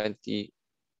of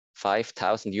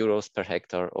 25,000 euros per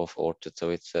hectare of orchard. So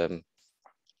it's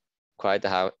quite a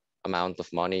high amount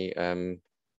of money.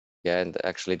 Yeah, and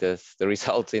actually the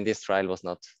results in this trial was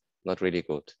not really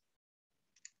good.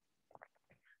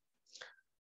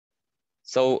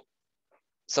 So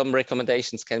some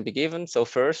recommendations can be given. So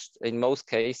first, in most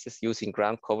cases, using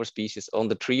ground cover species on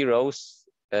the tree rows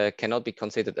cannot be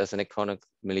considered as an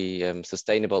economically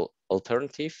sustainable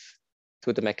alternative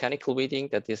to the mechanical weeding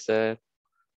that is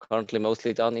currently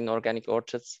mostly done in organic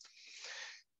orchards.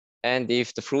 And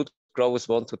if the fruit growers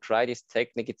want to try this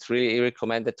technique, it's really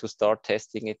recommended to start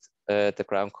testing it, the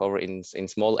ground cover in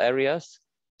small areas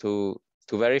to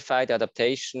verify the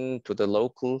adaptation to the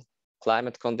local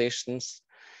climate conditions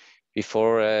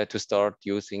before to start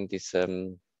using these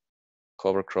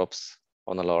cover crops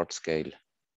on a large scale.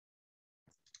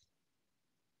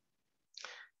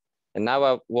 And now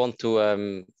I want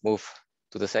to move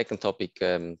to the second topic,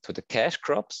 to the cash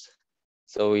crops.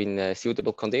 So in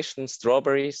suitable conditions,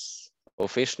 strawberries,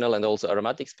 officinal and also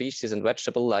aromatic species and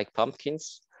vegetable like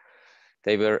pumpkins,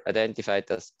 they were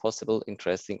identified as possible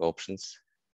interesting options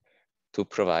to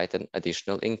provide an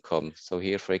additional income. So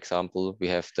here, for example, we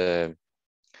have the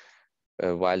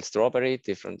wild strawberry,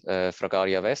 different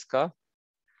Fragaria vesca.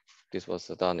 This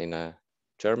was done in a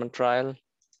German trial.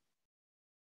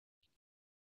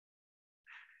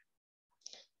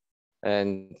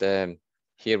 And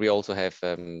here we also have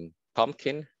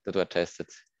pumpkin that were tested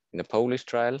in a Polish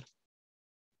trial.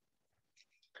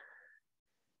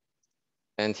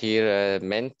 And here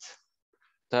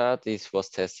Menta, this was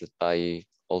tested by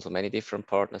also many different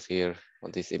partners. Here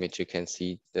on this image, you can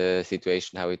see the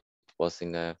situation, how it was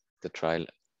in the trial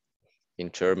in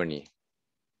Germany.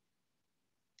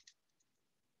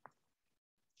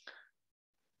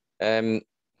 And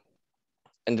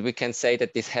we can say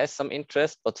that this has some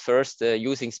interest, but first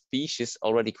using species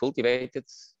already cultivated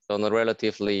on a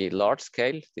relatively large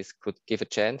scale, this could give a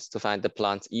chance to find the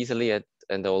plants easily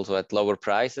and also at lower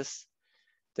prices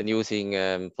than using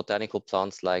botanical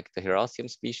plants like the Hieracium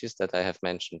species that I have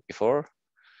mentioned before.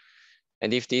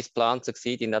 And if these plants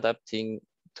succeed in adapting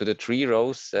to the tree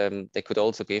rows, they could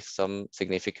also give some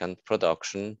significant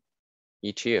production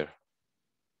each year.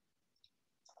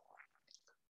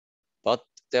 But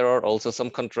there are also some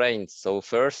constraints. So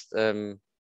first,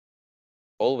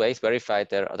 always verify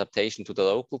their adaptation to the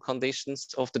local conditions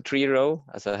of the tree row,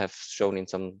 as I have shown in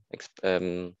some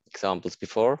examples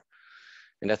before.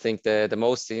 And I think the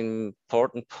most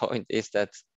important point is that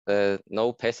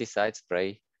no pesticide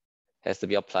spray has to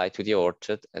be applied to the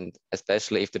orchard, and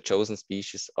especially if the chosen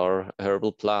species are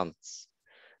herbal plants.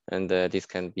 And this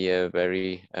can be a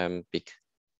very big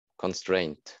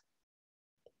constraint.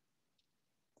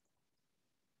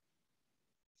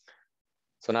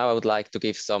 So now I would like to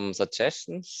give some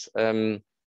suggestions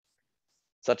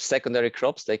such secondary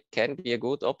crops, they can be a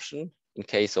good option in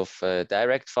case of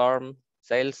direct farm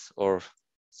sales or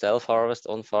self-harvest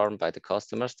on farm by the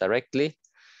customers directly.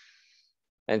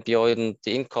 And beyond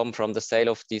the income from the sale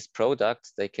of these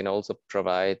products, they can also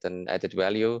provide an added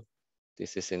value.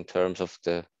 This is in terms of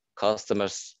the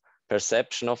customer's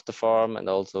perception of the farm, and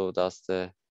also thus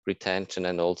the retention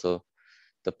and also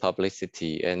the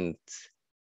publicity. And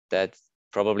that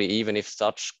probably even if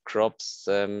such crops,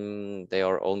 they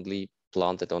are only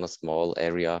planted on a small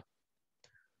area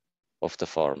of the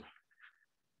farm.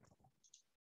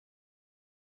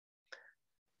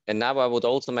 And now I would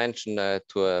also mention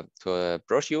to a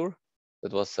brochure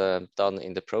that was done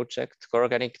in the project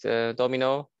Organic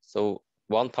Domino. So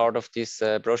one part of this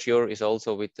brochure is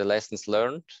also with the lessons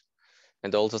learned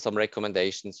and also some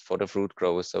recommendations for the fruit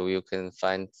growers. So you can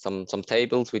find some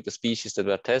tables with the species that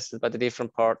were tested by the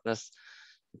different partners.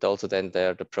 And also then there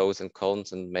are the pros and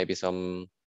cons and maybe some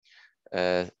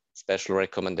special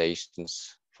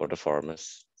recommendations for the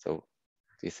farmers. So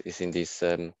this is in this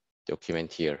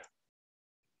document here.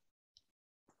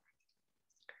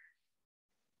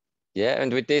 Yeah,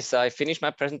 and with this, I finish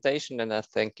my presentation, and I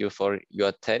thank you for your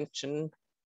attention.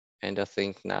 And I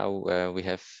think now we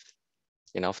have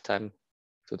enough time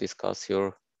to discuss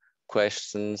your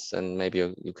questions, and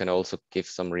maybe you can also give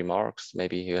some remarks.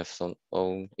 Maybe you have some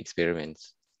own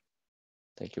experiments.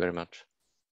 Thank you very much.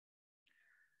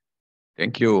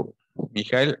 Thank you,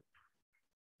 Michael.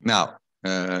 Now,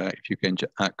 if you can,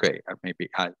 okay, maybe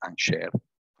I'll unshare.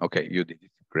 Okay, you did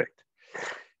it, great.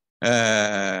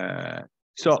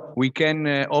 So we can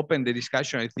open the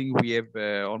discussion. I think we have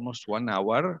almost 1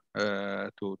 hour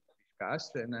to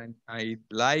discuss, and I'd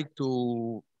like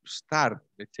to start,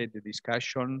 let's say, the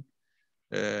discussion.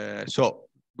 So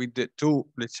with the 2,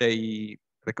 let's say,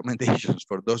 recommendations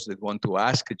for those that want to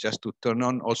ask, just to turn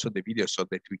on also the video so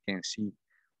that we can see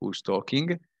who's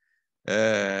talking.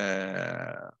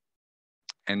 And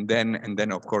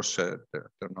then of course,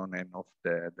 turn on and off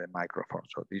the microphone.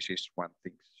 So this is one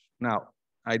thing. Now,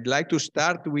 I'd like to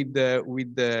start with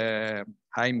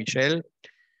hi, Michelle,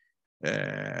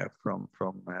 from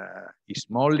East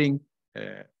Malling.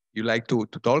 You like to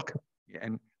talk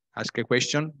and ask a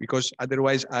question, because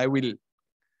otherwise I will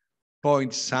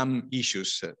point some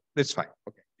issues. That's fine.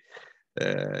 Okay.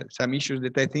 Some issues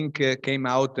that I think came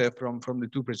out from the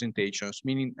 2 presentations.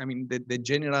 Meaning, I mean, the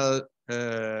general,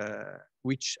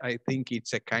 which I think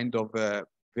it's a kind of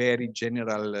very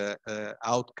general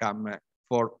outcome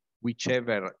for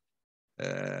whichever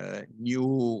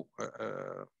new,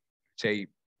 say,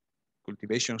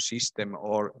 cultivation system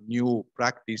or new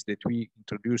practice that we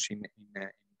introduce in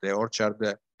the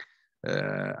orchard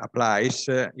applies,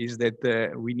 is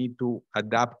that we need to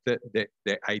adapt the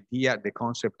idea, the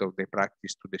concept of the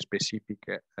practice to the specific,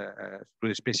 to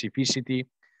the specificity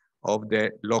of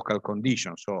the local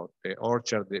conditions. So the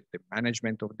orchard, the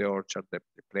management of the orchard, the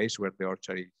place where the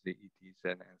orchard is,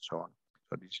 and so on.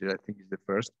 So this is, I think, is the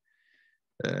first,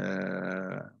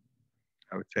 I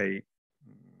would say,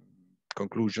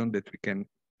 conclusion that we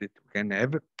can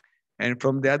have. And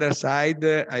from the other side,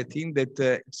 I think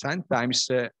that sometimes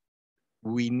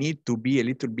we need to be a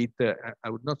little bit, I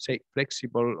would not say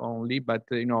flexible only, but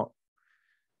you know,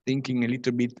 thinking a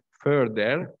little bit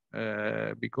further,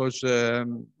 because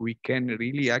we can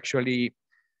really actually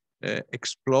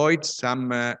exploit some,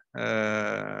 let's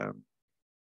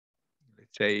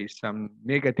say, some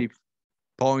negative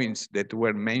points that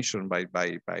were mentioned by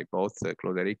both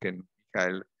Claude-Eric and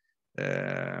Michael.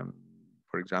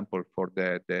 For example, for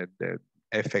the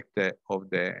effect of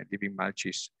the living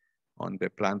mulches on the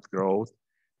plant growth,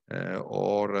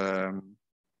 or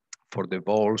for the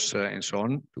voles and so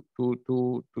on,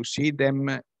 to see them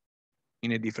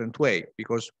in a different way.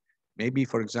 Because maybe,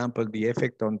 for example, the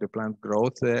effect on the plant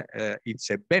growth, it's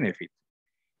a benefit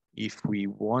if we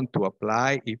want to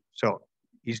apply it. So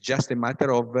it's just a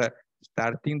matter of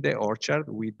starting the orchard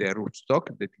with the rootstock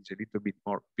that is a little bit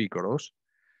more vigorous,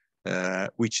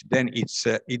 which then it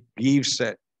gives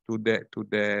to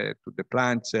the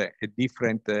plants a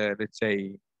different, let's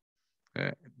say,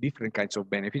 different kinds of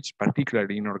benefits,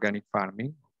 particularly in organic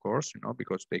farming, of course, you know,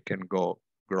 because they can grow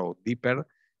deeper,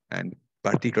 and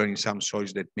particularly in some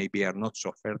soils that maybe are not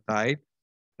so fertile,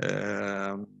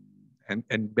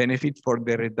 and benefit for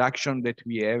the reduction that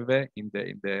we have in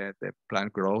the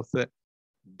plant growth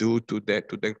due to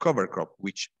the cover crop,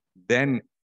 which then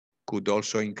could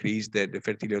also increase the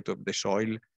fertility of the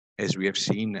soil, as we have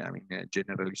seen. I mean,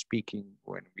 generally speaking,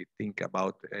 when we think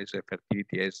about as a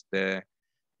fertility as the,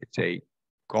 let's say,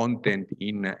 content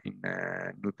in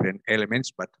nutrient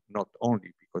elements, but not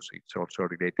only, because it's also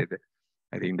related.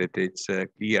 I think that it's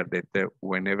clear that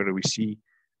whenever we see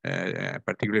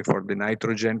particularly for the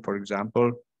nitrogen, for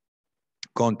example,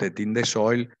 content in the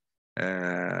soil.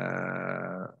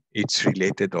 It's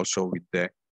related also with the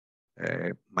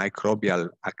microbial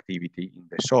activity in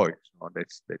the soil. So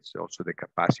that's also the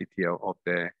capacity of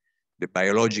the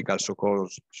biological,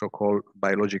 so-called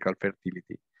biological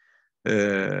fertility.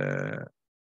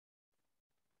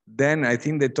 Then I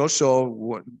think that also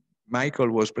what Michael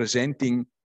was presenting,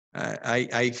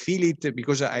 I feel it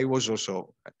because I was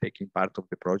also taking part of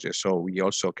the project. So we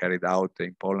also carried out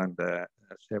in Poland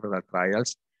several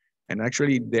trials, and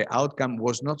actually the outcome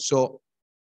was not so,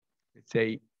 let's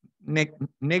say,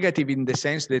 negative in the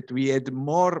sense that we had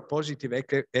more positive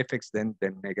effects than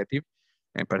negative,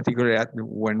 and particularly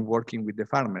when working with the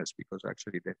farmers, because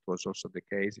actually that was also the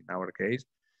case in our case.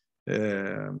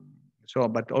 So,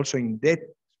 but also in that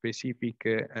specific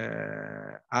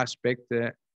aspect,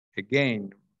 again,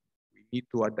 we need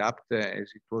to adapt,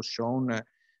 as it was shown,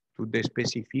 to the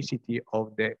specificity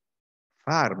of the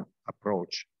farm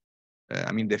approach.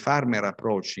 I mean, the farmer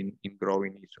approach in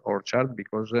growing his orchard,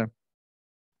 because,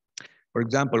 for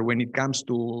example, when it comes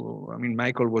to, I mean,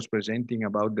 Michael was presenting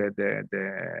about the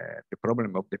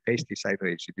problem of the pesticide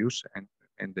residues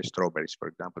and the strawberries, for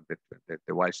example,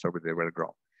 the wild strawberries that were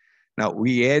grown. Now,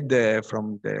 we had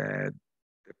from the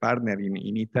partner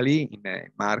in Italy, in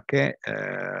Marche,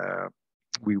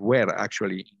 we were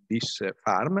actually in this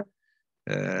farm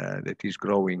that is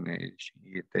growing,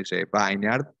 it is a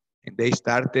vineyard, and they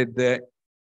started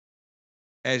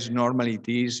as normally it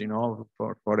is, you know,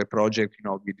 for a project, you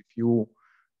know, with a few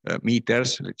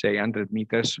meters, let's say 100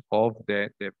 meters of the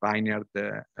vineyard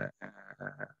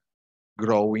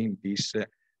growing these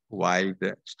wild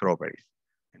strawberries.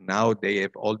 And now they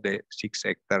have all the 6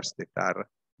 hectares that are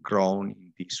grown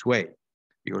in this way,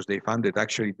 because they found that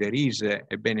actually there is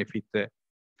a benefit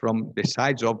from the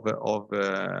sides of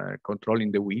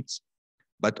controlling the weeds,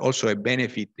 but also a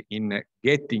benefit in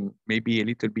getting maybe a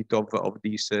little bit of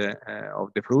these of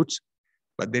the fruits.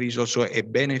 But there is also a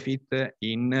benefit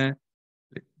in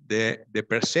the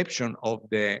perception of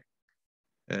the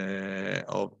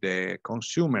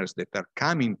consumers that are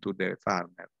coming to the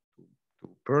farmer to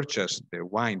purchase the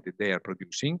wine that they are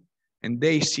producing, and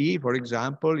they see, for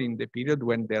example, in the period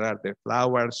when there are the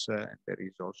flowers, there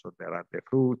are the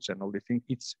fruits and all the things.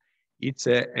 It's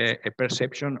a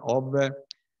perception of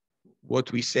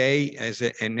what we say as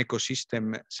an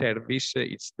ecosystem service.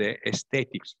 It's the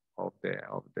aesthetics of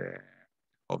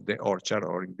the orchard,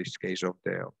 or in this case of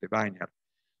the vineyard,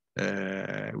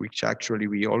 which actually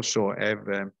we also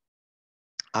have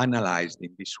analyzed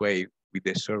in this way with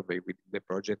the survey within the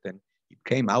project, and it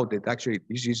came out that actually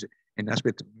this is an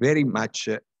aspect very much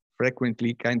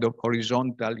frequently kind of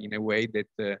horizontal, in a way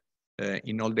that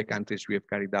in all the countries we have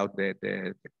carried out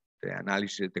the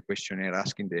analysis, the questionnaire,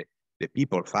 asking the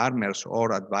people, farmers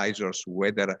or advisors,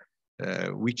 whether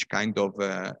which kind of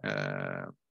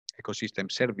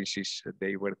ecosystem services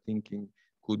they were thinking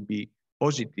could be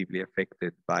positively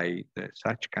affected by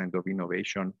such kind of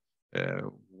innovation.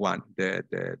 The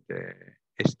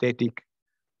aesthetic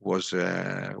was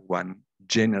one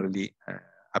generally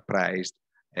appraised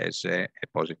as a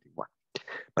positive one.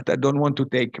 But I don't want to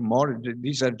take more.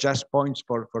 These are just points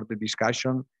for the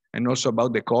discussion, and also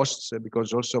about the costs,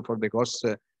 because also for the costs,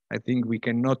 I think we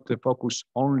cannot focus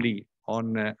only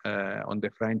on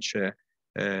the French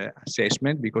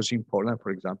assessment, because in Poland,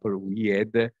 for example, we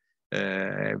had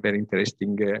a very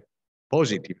interesting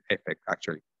positive effect,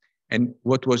 actually. And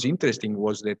what was interesting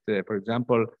was that, for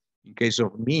example, in case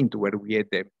of mint, where we had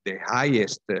the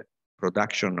highest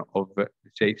production of,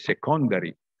 say,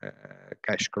 secondary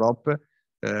cash crop,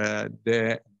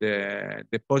 the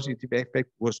positive effect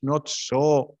was not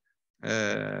so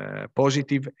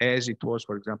positive as it was,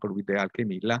 for example, with the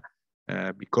Alchemilla,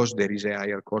 because there is a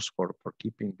higher cost for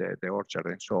keeping the orchard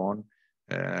and so on,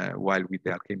 while with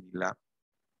the Alchemilla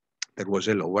there was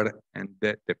a lower, and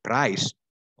the price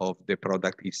of the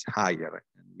product is higher,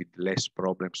 and with less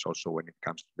problems also when it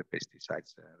comes to the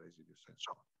pesticides, residues, and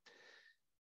so on.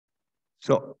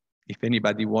 So if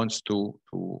anybody wants to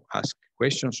ask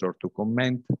questions or to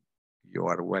comment, you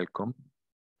are welcome.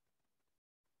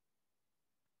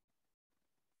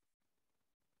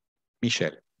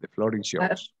 Michelle, the floor is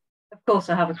yours. Of course,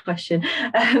 I have a question.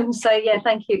 So yeah,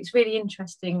 thank you. It's really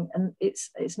interesting, and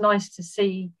it's nice to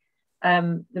see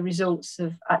the results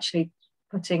of actually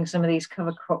putting some of these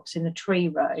cover crops in the tree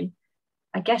row.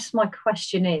 I guess my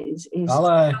question is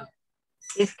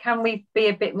can we be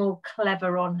a bit more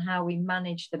clever on how we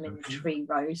manage them in the tree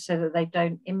row so that they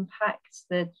don't impact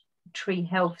the tree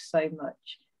health so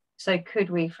much? So could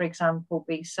we, for example,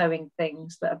 be sowing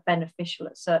things that are beneficial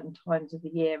at certain times of the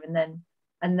year, and then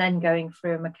and then going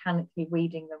through and mechanically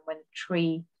weeding them when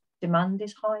tree demand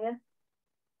is higher?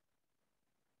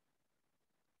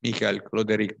 Michael,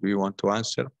 Claude-Eric, do you want to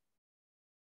answer?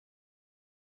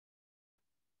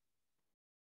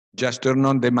 Just turn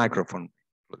on the microphone,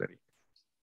 Claude-Eric.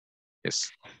 Yes.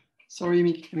 Sorry,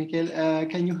 Michael.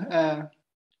 Can you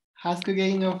ask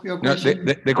again your question?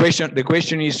 No, the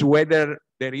question is whether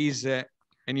there is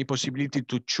any possibility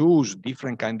to choose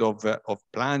different kind of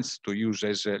plants to use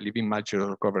as living mulch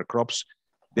or cover crops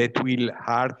that will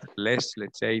hurt less,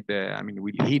 let's say,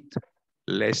 will hit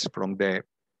less from the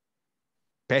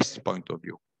pest point of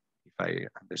view, if I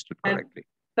understood correctly.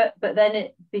 But then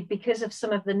because of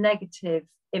some of the negative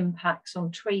impacts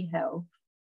on tree health,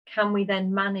 can we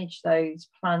then manage those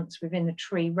plants within the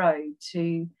tree row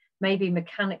to maybe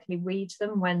mechanically weed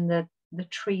them when the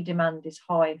tree demand is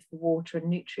high for water and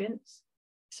nutrients?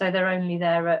 So they're only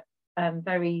there at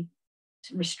very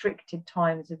restricted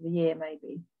times of the year,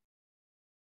 maybe.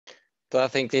 So I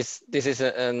think this is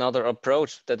another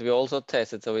approach that we also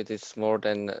tested. So it is more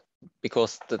than,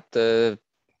 because the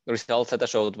results that I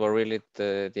showed were really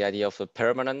the idea of a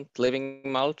permanent living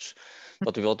mulch.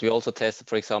 But what we also tested,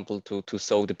 for example, to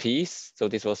sow the peas. So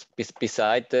this was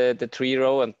beside the tree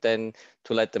row, and then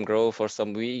to let them grow for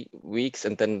some weeks,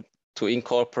 and then to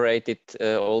incorporate it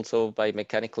also by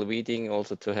mechanical weeding,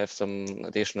 also to have some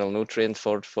additional nutrients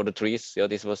for the trees. Yeah,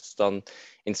 this was done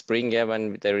in spring, yeah,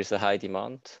 when there is a high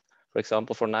demand, for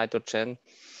example, for nitrogen.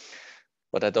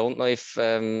 But I don't know if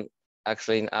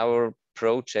actually in our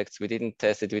projects we didn't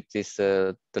test it with this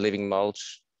the living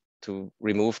mulch to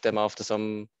remove them after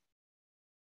some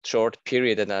short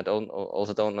period, and I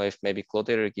also don't know if maybe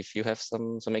Claude-Eric, if you have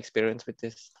some experience with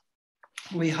this.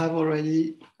 We have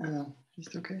already. Is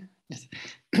it okay? Yes,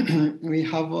 we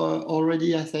have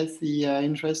already assessed the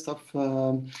interest of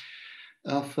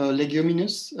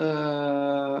leguminous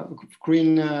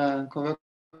green cover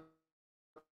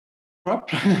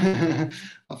crop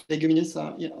of leguminous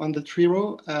on the tree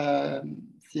row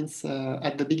since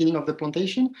at the beginning of the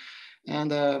plantation,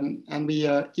 and we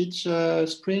each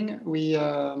spring we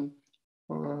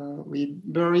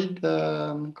buried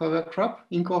the cover crop,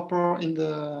 incorporate in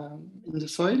the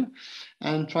soil,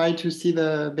 and try to see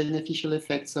the beneficial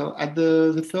effect. So at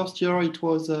the first year, it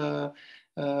was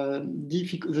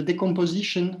difficult. The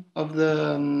decomposition of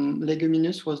the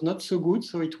leguminous was not so good,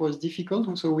 so it was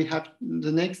difficult. So we have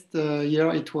the next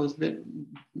year it was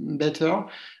better,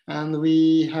 and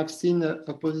we have seen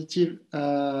a positive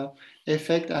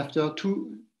effect after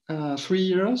 3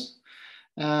 years.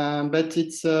 But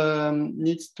it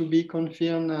needs to be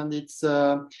confirmed, and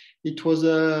it was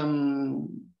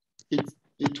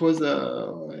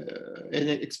an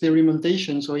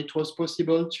experimentation. So it was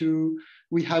possible to.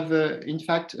 We have in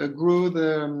fact grow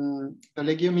the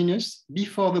leguminous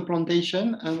before the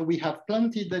plantation, and we have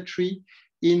planted the tree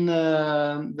in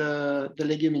the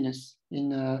leguminous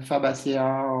in Fabaceae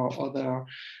or other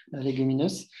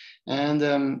leguminous, and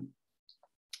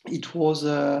it was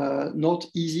not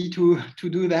easy to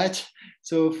do that.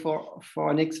 So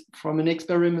from an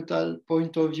experimental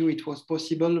point of view, it was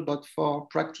possible, but for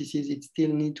practices, it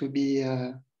still need to be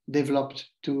developed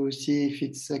to see if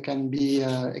it can be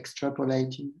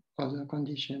extrapolated for the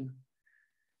condition.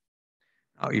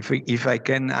 If I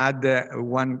can add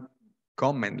one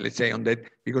comment, let's say, on that,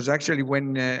 because actually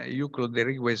when you,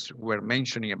 Claude-Eric, were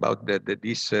mentioning about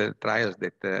these trials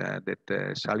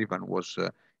that Sullivan was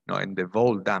and the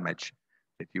vole damage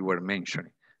that you were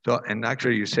mentioning. So, and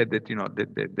actually you said that,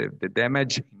 the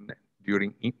damage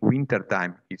during winter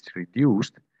time is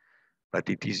reduced, but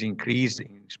it is increased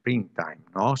in springtime,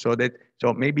 no? So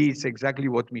maybe it's exactly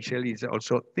what Michel is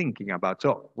also thinking about.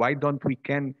 So why don't we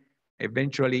can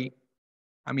eventually,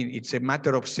 it's a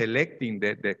matter of selecting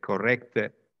the correct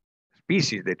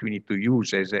species that we need to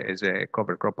use as a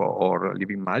cover crop or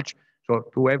living mulch. So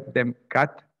to have them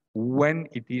cut when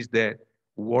it is the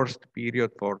worst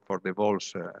period for the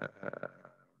voles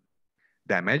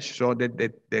damage, so that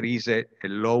there is a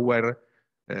lower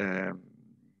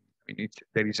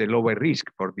there is a lower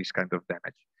risk for this kind of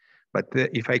damage. But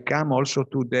if I come also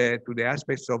to the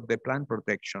aspects of the plant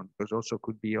protection, because also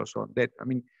could be also that.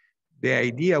 The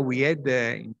idea we had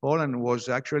in Poland was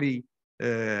actually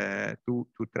to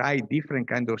try different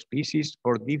kind of species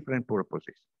for different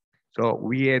purposes. So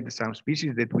we had some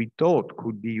species that we thought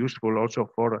could be useful also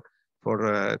for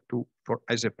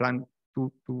as a plant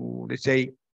to let's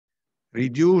say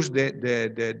reduce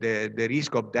the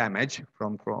risk of damage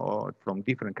from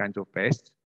different kinds of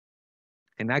pests.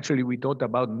 And actually we thought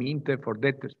about mint for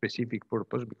that specific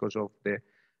purpose because of the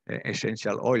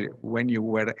essential oil. When you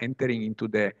were entering into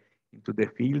the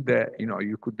field,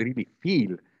 you could really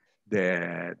feel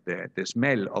the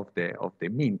smell of the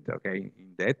mint. Okay,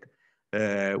 in that.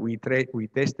 We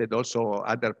tested also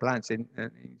other plants, and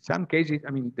in some cases,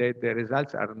 I mean, the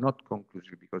results are not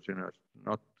conclusive because it's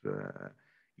not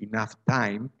enough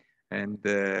time. And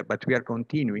but we are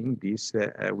continuing this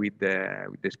with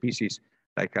the species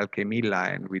like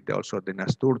Alchemilla and with also the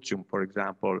Nasturtium, for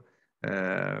example,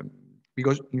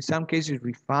 because in some cases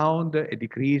we found a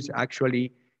decrease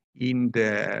actually in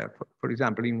the, for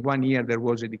example, in 1 year there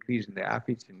was a decrease in the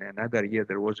aphids, in another year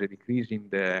there was a decrease in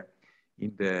the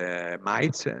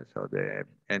mites, so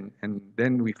and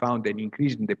then we found an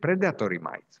increase in the predatory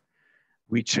mites,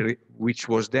 which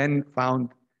was then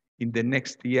found in the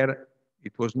next year.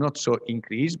 It was not so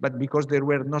increased, but because there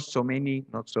were not so many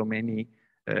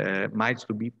mites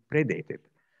to be predated.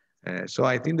 So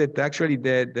I think that actually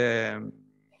the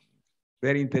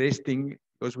very interesting,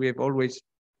 because we have always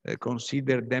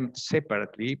considered them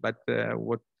separately, but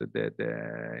what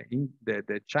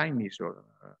the Chinese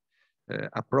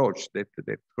approach that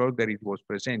Claude-Eric was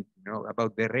present,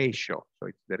 about the ratio. So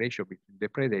it's the ratio between the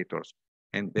predators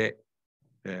and the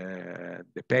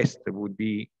pest would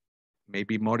be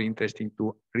maybe more interesting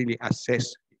to really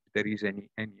assess if there is any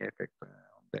effect on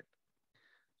that.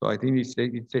 So I think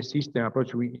it's a system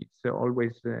approach. It's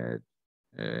always the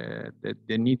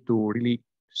need to really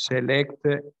select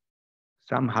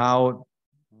somehow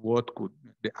what could,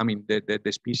 I mean,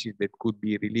 the species that could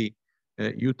be really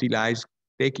utilized,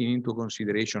 taking into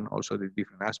consideration also the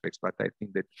different aspects. But I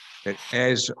think that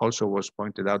as also was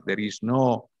pointed out, there is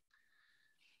no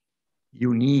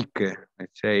unique,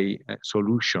 let's say,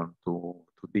 solution to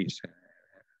this.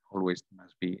 Always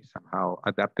must be somehow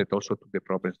adapted also to the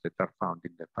problems that are found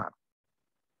in the farm.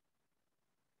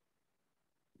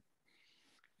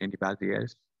 Anybody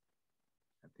else?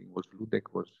 I think was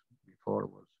Ludek was before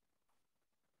was.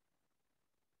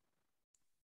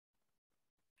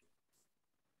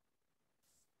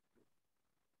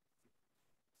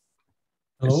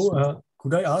 Hello,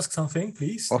 could I ask something,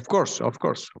 please? Of course, of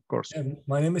course, of course. Yeah,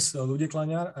 my name is Ludek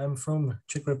Laňar. I'm from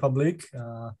Czech Republic,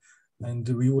 and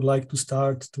we would like to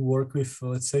start to work with,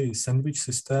 let's say, sandwich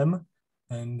system,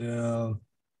 and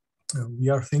we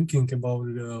are thinking about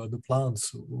the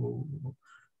plants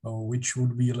which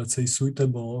would be, let's say,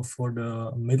 suitable for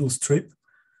the middle strip,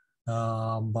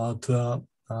 but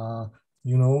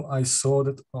you know, I saw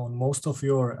that on most of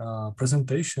your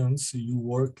presentations, you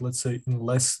worked, let's say, in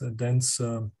less dense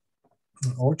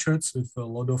orchards with a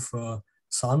lot of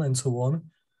sun and so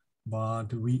on.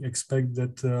 But we expect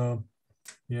that,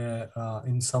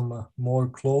 in some more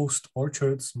closed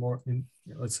orchards, more in,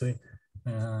 let's say,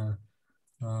 the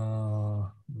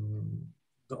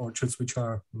orchards which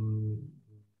are,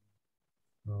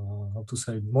 how to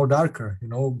say, more darker, you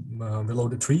know, below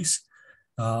the trees.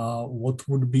 What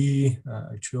would be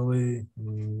actually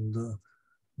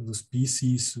the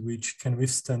species which can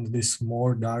withstand this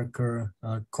more darker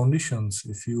conditions?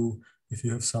 If you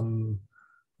have some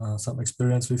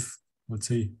experience with, let's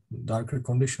say, darker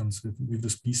conditions with the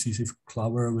species, if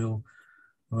clover will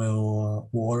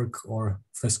work, or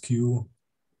fescue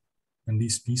and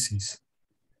these species.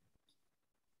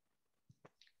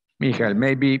 Michael,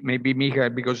 maybe Michael,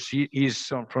 because he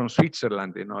is from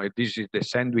Switzerland, you know, this is the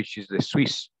sandwich is the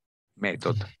Swiss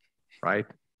method, right?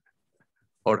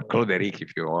 Or Claude-Eric,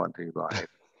 if you want to go ahead.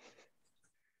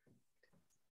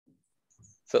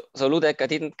 So Ludek, I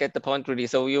didn't get the point really.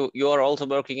 So you are also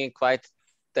working in quite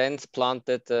dense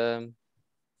planted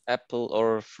apple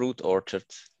or fruit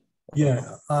orchards. Yeah,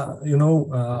 you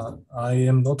know, I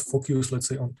am not focused, let's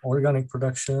say, on organic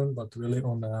production, but really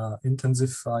on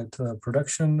intensified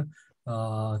production,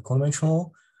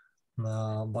 conventional.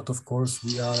 But of course,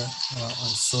 we are,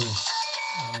 I'm sorry,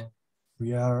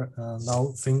 we are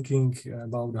now thinking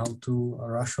about how to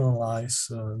rationalize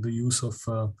the use of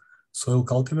soil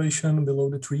cultivation below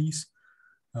the trees.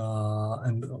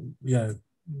 And yeah,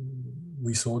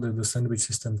 we saw that the sandwich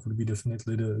system could be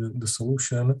definitely the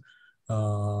solution.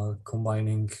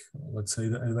 Combining, let's say,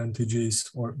 the advantages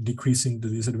or decreasing the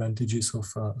disadvantages of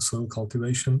soil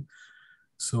cultivation.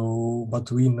 So, but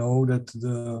we know that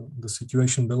the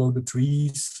situation below the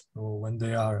trees, when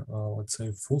they are, let's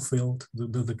say, fulfilled,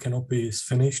 the canopy is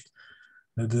finished,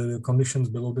 the conditions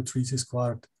below the trees is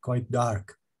quite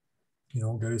dark. You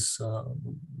know, there is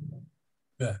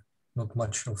not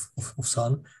much of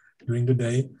sun during the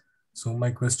day. So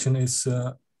my question is,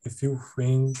 if you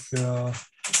think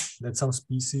that some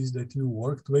species that you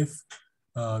worked with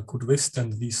could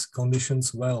withstand these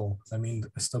conditions well, I mean,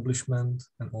 the establishment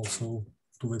and also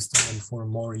to withstand them for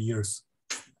more years.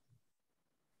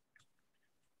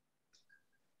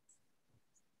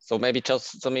 So maybe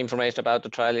just some information about the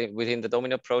trial within the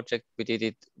Domino project. We did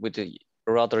it with the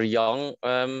rather young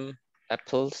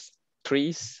apples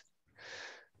trees,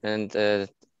 and there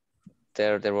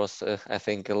was I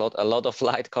think a lot of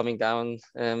light coming down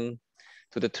to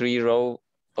the tree row.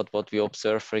 But what we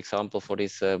observed, for example, for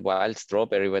this wild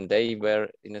strawberry, when they were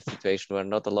in a situation where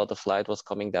not a lot of light was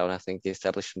coming down, I think the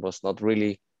establishment was not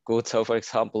really good. So, for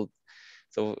example,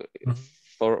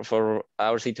 for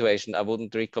our situation, I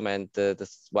wouldn't recommend the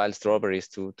wild strawberries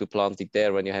to plant it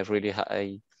there when you have really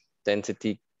high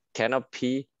density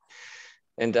canopy.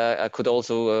 And I could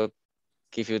also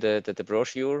give you the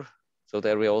brochure. So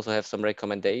there we also have some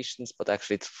recommendations, but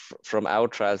actually it's from our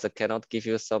trials, I cannot give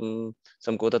you some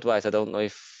good advice. I don't know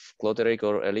if Claude-Eric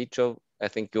or Elicho, I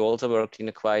think you also worked in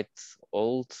a quite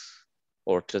old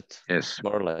orchard. Yes,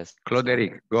 more or less.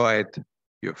 Claude-Eric, go ahead,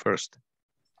 you first.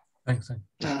 Thanks.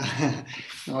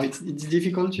 No, it's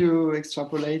difficult to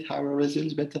extrapolate our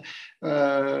results, but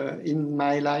in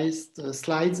my last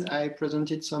slides, I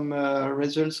presented some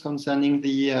results concerning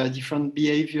the different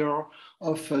behavior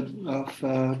of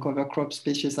cover crop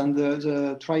species, and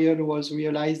the trial was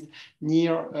realized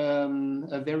near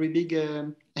a very big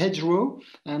hedgerow,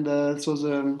 and so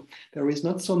there is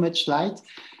not so much light.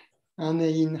 And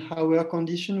in our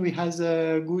condition, we have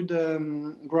a good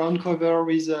ground cover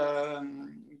with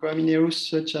gramineous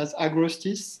such as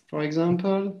agrostis, for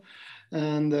example,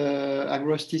 and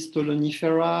agrostis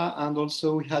stolonifera, and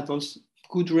also we had also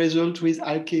good result with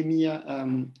Alchemia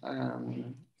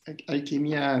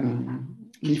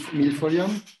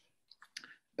milfolium,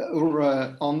 or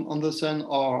on the sun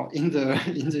or in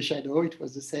the shadow. It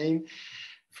was the same,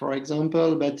 for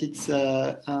example, but it's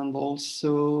and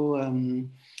also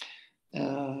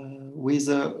with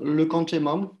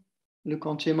Leucanthemum.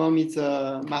 Leucanthemum is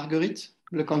Marguerite,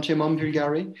 Leucanthemum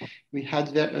vulgare. We had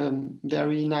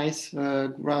very nice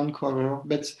ground cover,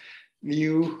 but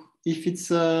if it's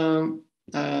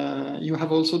you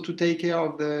have also to take care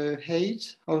of the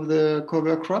height of the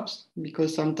cover crops,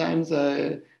 because sometimes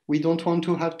we don't want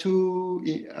to have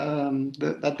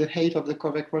that the height of the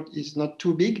cover crop is not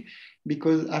too big,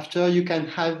 because after you can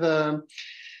have a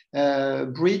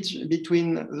bridge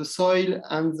between the soil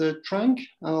and the trunk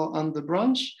and the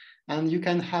branch, and you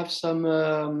can have some,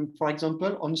 for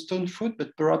example, on stone fruit,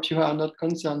 but perhaps you are not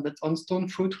concerned, but on stone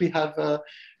fruit we have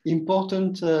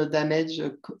important damage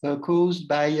caused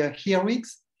by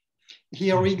earwigs.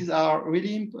 Earwigs are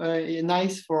really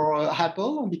nice for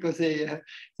apple because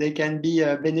they can be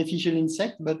a beneficial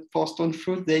insect, but for stone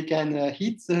fruit they can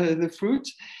hit the fruit.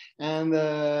 And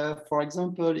for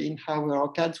example, in our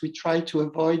orchards, we try to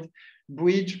avoid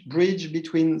bridge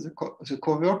between the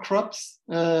cover crops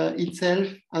itself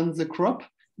and the crop,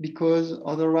 because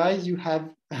otherwise you have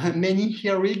many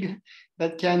earwigs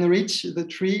that can reach the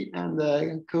tree and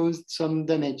cause some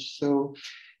damage. So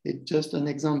it's just an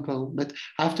example. But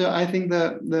after, I think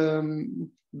the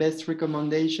best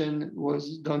recommendation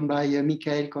was done by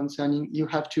Michael concerning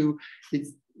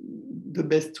the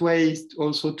best way is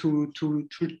also to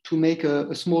make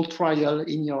a small trial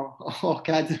in your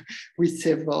orchard with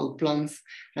several plants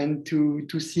and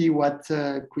to see what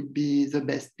could be the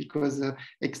best, because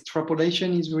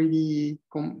extrapolation is really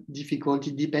difficult.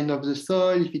 It depends on the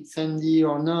soil, if it's sandy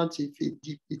or not.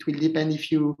 It will depend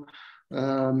if you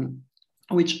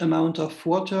which amount of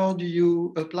water do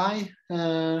you apply,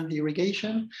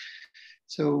 irrigation.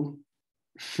 So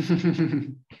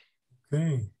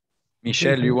okay.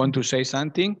 Michelle, you want to say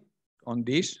something on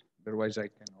this? Otherwise, I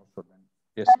can also then.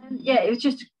 Yes. Yeah, it was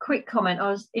just a quick comment.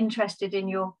 I was interested in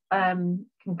your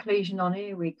conclusion on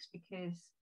earwigs, because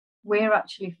we're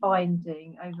actually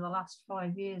finding over the last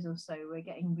 5 years or so, we're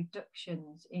getting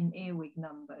reductions in earwig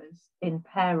numbers in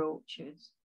pear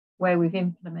orchards where we've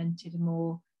implemented a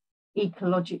more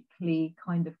ecologically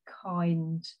kind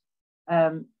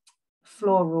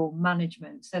floral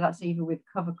management. So that's either with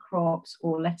cover crops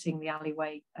or letting the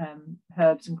alleyway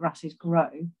herbs and grasses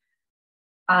grow.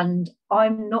 And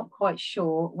I'm not quite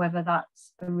sure whether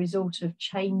that's a result of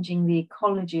changing the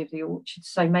ecology of the orchard.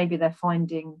 So maybe they're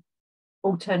finding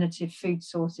alternative food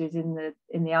sources in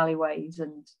the alleyways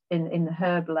and in the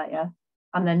herb layer,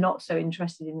 and they're not so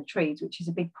interested in the trees, which is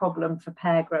a big problem for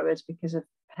pear growers because of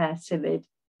pear psyllid,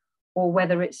 or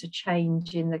whether it's a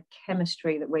change in the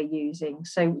chemistry that we're using.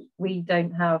 So we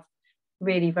don't have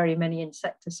really very many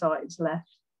insecticides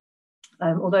left,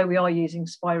 although we are using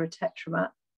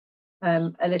spirotetramat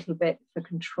a little bit for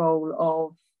control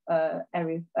of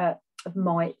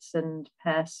mites and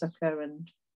pear sucker and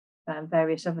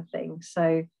various other things.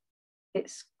 So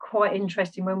it's quite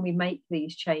interesting when we make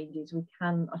these changes.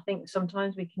 I think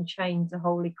sometimes we can change the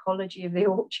whole ecology of the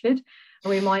orchard, and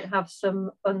we might have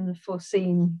some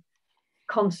unforeseen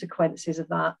consequences of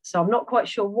that. So I'm not quite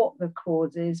sure what the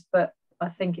cause is, but I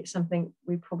think it's something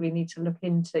we probably need to look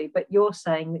into. But you're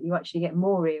saying that you actually get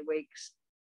more earwigs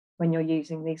when you're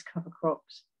using these cover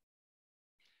crops.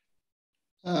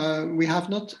 We have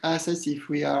not assessed if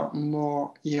we are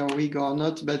more earwig or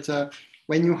not, but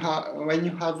when you have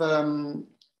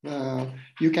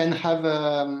you can have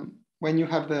when you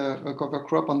have a cover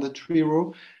crop on the tree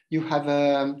row, you have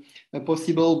a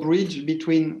possible bridge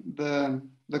between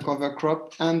the cover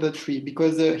crop and the tree,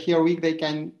 because the earwig, they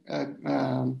can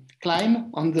climb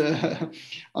on the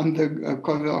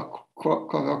cover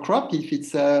crop if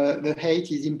it's the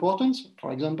height is important.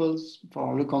 For example,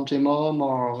 for le cantemum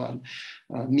or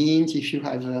mint, if you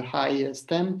have a high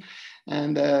stem,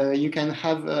 and you can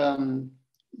have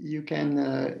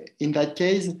in that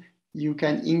case you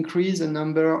can increase the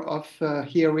number of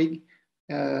earwig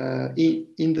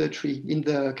in the tree, in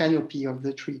the canopy of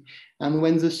the tree. And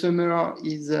when the summer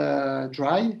is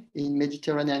dry in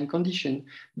Mediterranean condition,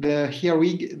 the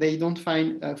earwig, they don't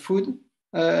find food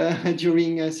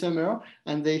during summer,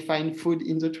 and they find food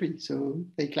in the tree. So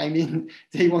they climb in,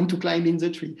 they want to climb in the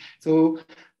tree. So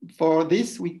for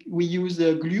this, we use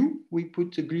glue. We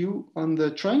put glue on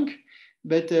the trunk.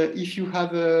 But if you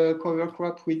have a cover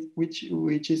crop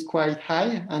which is quite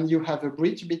high, and you have a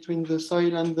bridge between the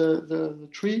soil and the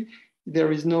tree,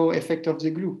 there is no effect of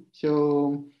the glue.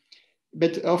 So,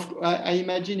 but I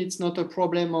imagine it's not a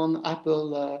problem on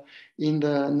apple in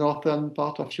the northern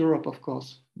part of Europe, of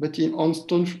course. But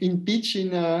in peach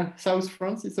in South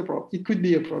France, it's a problem. It could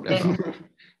be a problem. Yeah.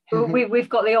 Well, we've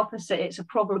got the opposite. It's a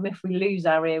problem if we lose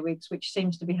our earwigs, which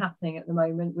seems to be happening at the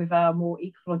moment with our more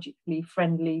ecologically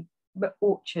friendly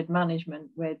orchard management,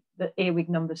 where the earwig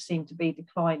numbers seem to be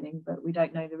declining, but we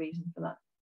don't know the reason for that.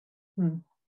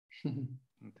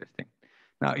 Interesting.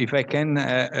 Now, if I can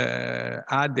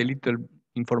add a little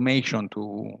information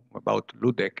about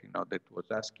Ludek, that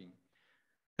was asking.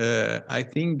 I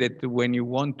think that when you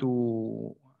want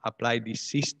to apply this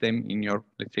system in your,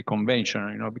 let's say,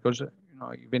 conventional, because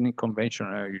even in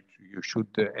conventional you should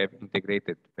have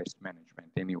integrated pest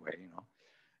management anyway.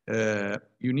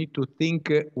 You need to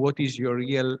think what is your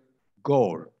real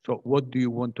goal. So what do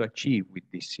you want to achieve with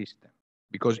this system?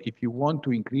 Because if you want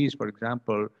to increase, for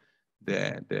example,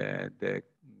 the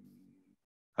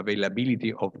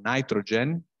availability of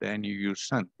nitrogen, then you use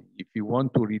something. If you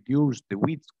want to reduce the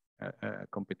weeds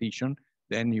competition,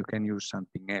 then you can use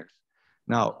something else.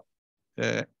 Now,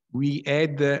 we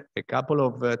had a couple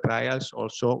of trials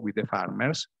also with the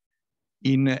farmers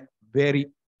in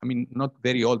not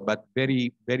very old, but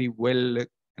very, very well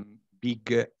and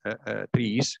big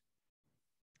trees.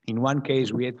 In one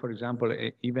case, we had, for example,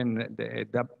 even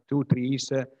the 2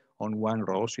 trees on one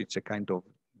row, so it's a kind of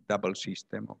double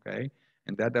system, okay?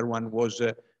 And the other one was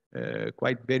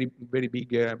quite very, very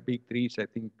big trees, I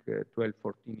think 12,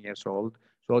 14 years old.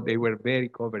 So they were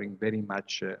covering very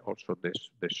much also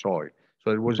the soil. So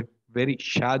it was a very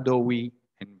shadowy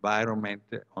environment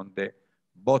on the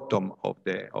bottom of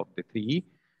the tree.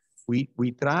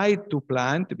 We tried to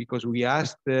plant because we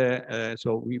asked,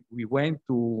 so we went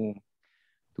to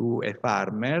a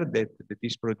farmer that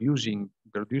is producing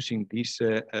these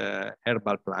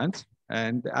herbal plants,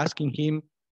 and asking him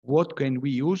what can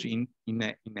we use in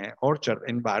an orchard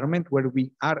environment where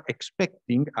we are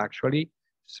expecting actually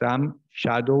some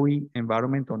shadowy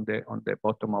environment on the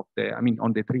bottom of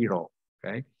on the tree row,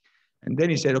 okay? And then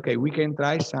he said, okay, we can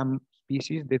try some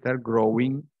species that are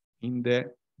growing in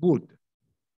the wood.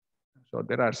 So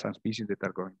there are some species that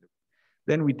are growing.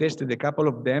 Then we tested a couple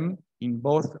of them in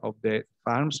both of the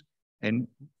farms, and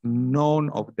none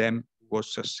of them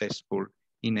was successful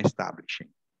in establishing.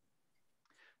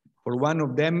 For one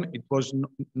of them, it was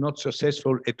not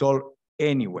successful at all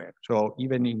anywhere. So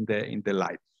even in the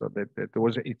light. So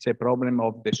it's a problem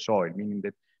of the soil, meaning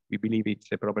that we believe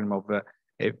it's a problem of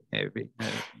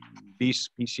this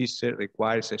species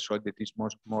requires a soil that is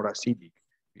more acidic,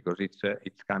 because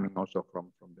it's coming also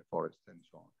from the forest and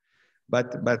so on.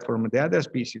 But from the other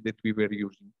species that we were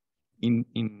using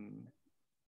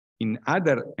in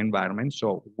other environments,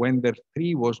 so when the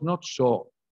tree was not so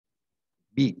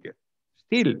big,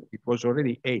 still it was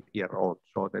already 8-year-old,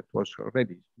 so that was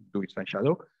already doing some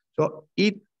shadow. So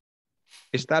it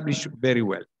established very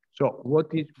well. So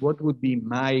what would be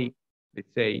my,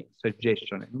 let's say,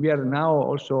 suggestion? And we are now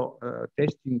also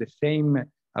testing the same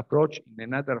approach in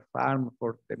another farm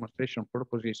for demonstration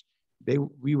purposes.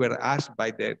 We were asked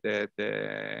by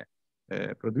the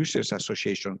Producers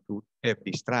Association to have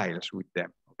these trials with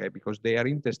them, okay, because they are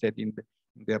interested in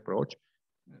the approach.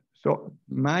 So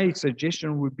my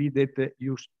suggestion would be that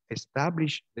you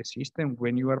establish the system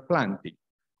when you are planting,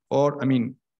 or I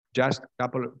mean, just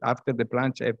after the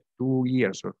plants have 2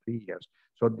 years or 3 years,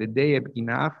 so that they have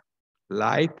enough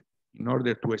light in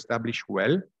order to establish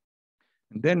well.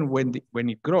 And then when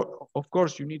it grows, of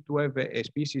course, you need to have a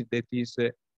species that is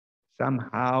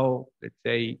somehow, let's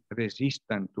say,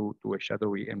 resistant to a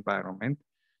shadowy environment,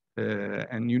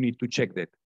 and you need to check that.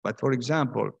 But for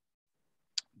example,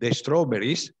 the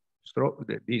strawberries,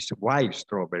 these wild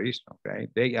strawberries, okay,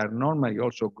 they are normally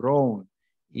also grown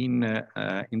in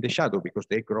the shadow because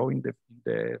they grow in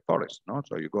the forest, no?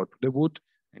 So you go to the wood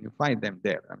and you find them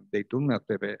there, and they do not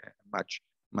have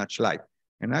much light.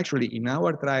 And actually, in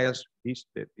our trials,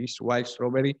 this wild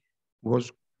strawberry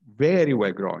was very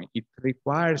well growing. It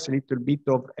requires a little bit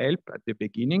of help at the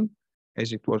beginning,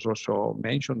 as it was also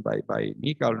mentioned by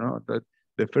Michael, no? That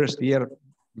the first year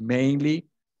mainly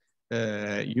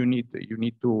you need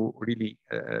to really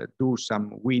do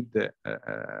some weed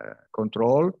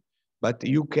control, but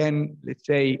you can, let's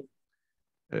say,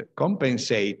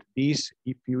 compensate this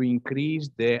if you increase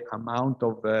the amount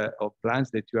of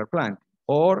plants that you are planting,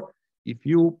 or if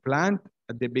you plant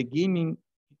at the beginning,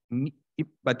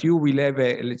 but you will have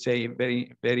a, let's say,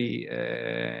 very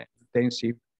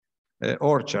intensive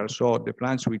orchard, so the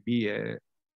plants will be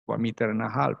 1.5 meters,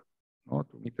 no,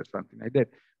 2 meters, something like that.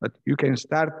 But you can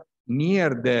start near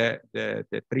the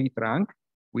tree trunk,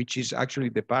 which is actually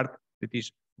the part that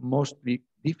is mostly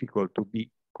difficult to be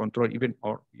controlled, even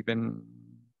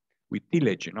with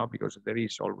tillage, you know, because there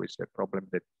is always a problem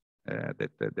that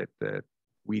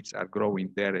weeds are growing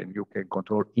there, and you can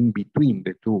control in between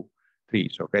the two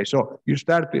trees. Okay, so you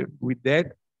start with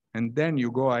that, and then you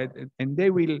go ahead, and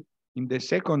they will, in the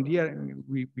second year,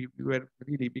 we were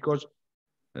really, because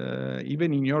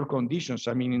even in your conditions,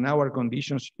 I mean, in our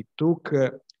conditions, it took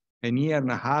 1.5 years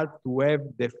to have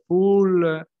the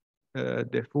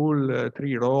full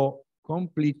tree row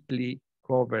completely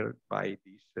covered by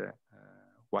these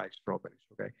wild strawberries.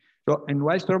 Okay, so, and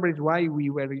wild strawberries, why we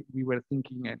were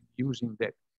thinking and using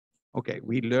that? Okay,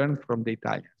 we learned from the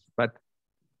Italians, but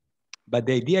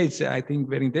the idea is, I think,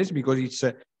 very interesting because it's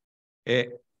a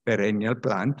perennial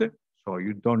plant, so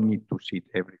you don't need to seed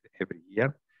every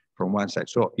year from one side.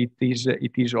 So it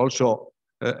is also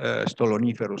a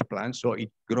stoloniferous plant, so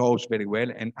it grows very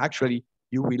well, and actually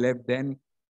you will have then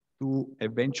to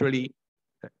eventually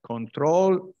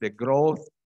control the growth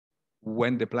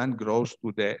when the plant grows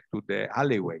to the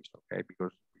alleyways, okay,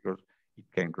 because it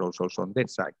can grow also on that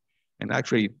side. And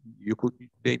actually,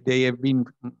 they have been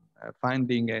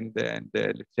finding and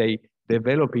let's say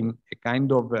developing a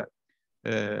kind of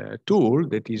tool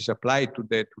that is applied to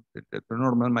the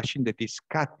normal machine that is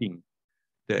cutting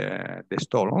the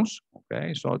stolons.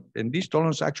 Okay, so and these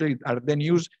stolons actually are then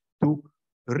used to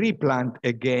replant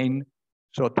again,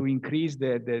 so to increase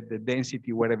the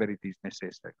density wherever it is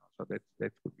necessary. So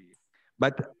that could be it.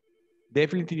 But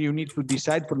definitely you need to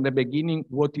decide from the beginning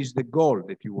what is the goal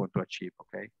that you want to achieve.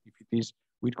 Okay, if it is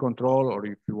weed control, or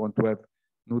if you want to have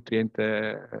nutrient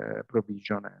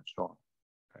provision and so on,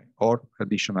 okay? Or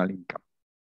additional income.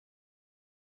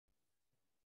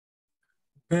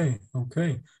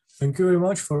 Okay. Thank you very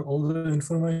much for all the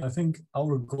information. I think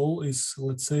our goal is,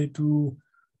 let's say, to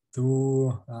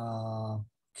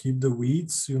keep the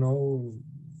weeds, you know,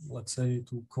 let's say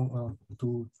to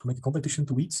make a competition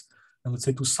to weeds, and let's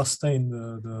say to sustain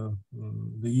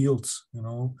the yields, you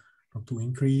know, not to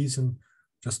increase, and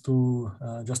just to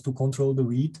control the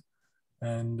weed,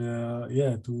 and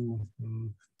yeah, to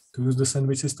use the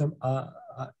sandwich system.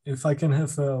 If I can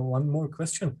have one more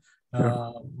question.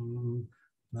 Sure.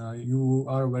 You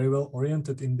are very well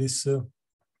oriented in this,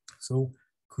 so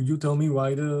could you tell me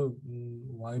why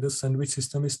the sandwich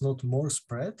system is not more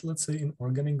spread, let's say, in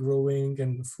organic growing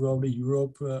and throughout the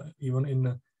Europe, even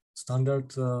in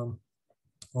standard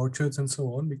orchards and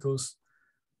so on? Because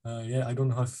yeah, I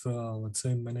don't have let's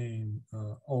say many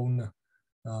own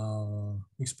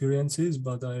experiences,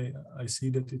 but I see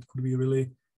that it could be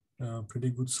really pretty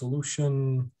good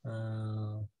solution.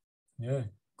 Yeah,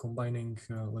 combining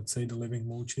let's say the living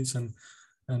mulches and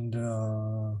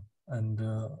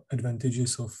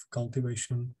advantages of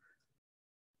cultivation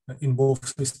in both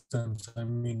systems. I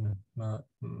mean,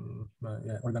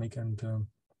 yeah, organic and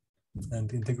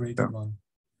integrated one.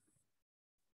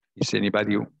 Is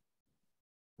anybody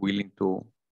willing to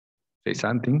say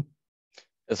something?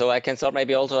 So I can start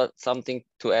maybe also something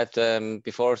to add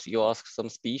before you ask some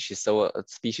species. So a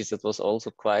species that was also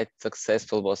quite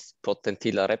successful was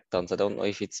Potentilla reptans. I don't know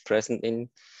if it's present in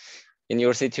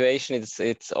your situation.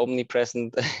 It's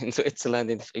omnipresent in Switzerland,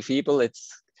 in FiBL.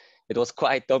 it was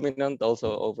quite dominant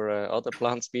also over other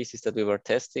plant species that we were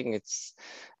testing. It's,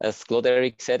 as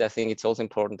Claude-Eric said, I think it's also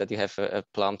important that you have a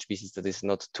plant species that is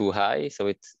not too high. So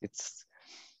it's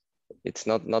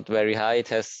not very high. It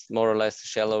has more or less a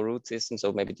shallow root system.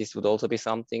 So maybe this would also be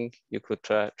something you could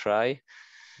try.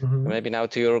 Mm-hmm. Maybe now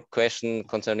to your question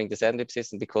concerning the sandwich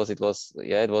system, because it was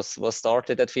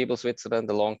started at FiBL Switzerland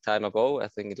a long time ago. I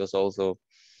think it was also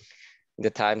in the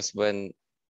times when,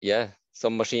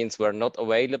 some machines were not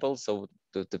available. So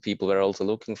the people were also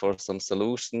looking for some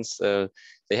solutions.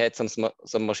 They had some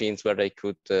machines where they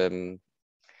could,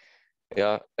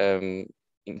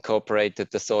 incorporate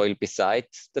the soil beside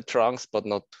the trunks, but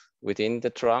not within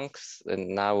the trunks. And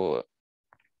now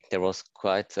there was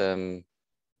quite some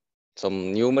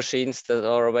new machines that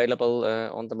are available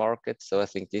on the market. So I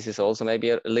think this is also maybe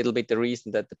a little bit the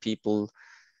reason that the people,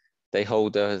 they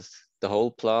hold the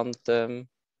whole plant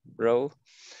row.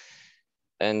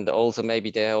 And also maybe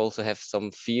they also have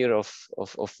some fear of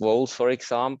voles, for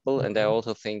example. And I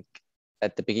also think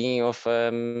at the beginning of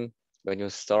when you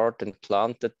start and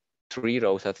plant the tree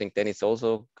rows, I think then it's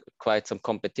also quite some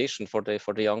competition for the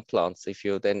young plants. If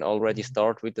you then already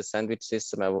start with the sandwich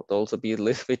system, I would also be a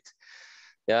little bit,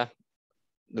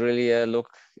 really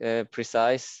look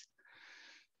precise.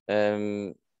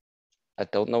 I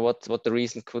don't know what the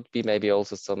reason could be. Maybe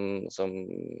also some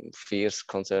fears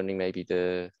concerning maybe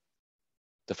the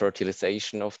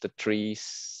fertilization of the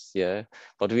trees.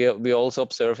 But we also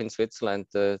observe in Switzerland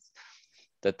that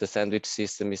the sandwich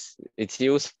system it's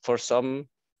used for at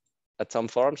some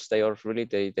farms. They are really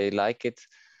they like it,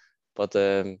 but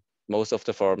most of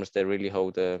the farmers, they really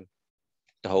hold the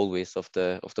whole width of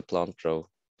the plant row,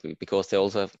 because they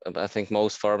also have, I think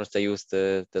most farmers, they use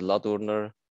the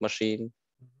Ladurner machine,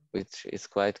 which is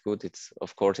quite good.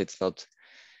 Of course it's not,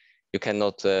 you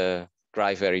cannot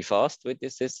drive very fast with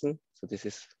this system. So this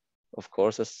is, of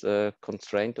course, a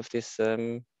constraint of this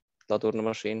Ladurner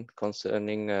machine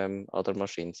concerning other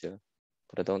machines. But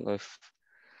I don't know if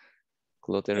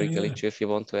Claude-Eric, if you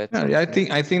want to add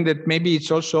something. I think that maybe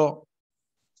it's also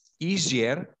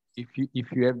easier if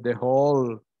you have the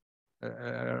whole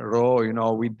row,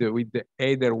 with the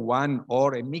either one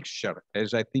or a mixture,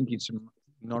 as I think it's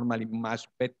normally much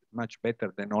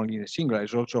better than only a single,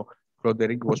 as also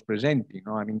Claude-Eric was presenting.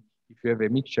 I mean, if you have a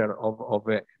mixture of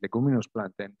a leguminous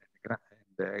plant and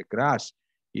grass,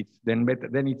 it's then better.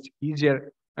 Then it's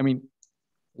easier. I mean,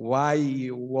 why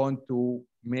you want to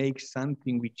make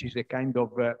something which is a kind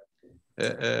of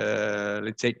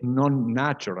let's say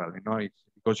non-natural? It's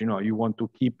because you want to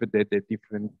keep the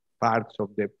different parts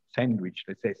of the sandwich,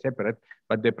 let's say, separate,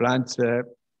 but the plants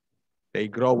they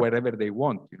grow wherever they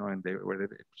want, and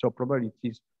so probably it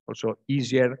is also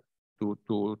easier to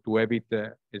have it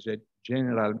as a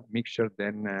general mixture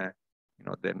than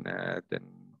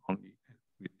only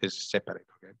as separate.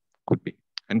 Okay, could be,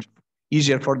 and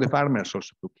easier for the farmers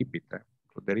also to keep it.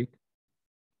 Claude-Eric?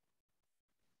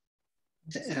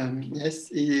 Yes,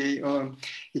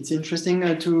 it's interesting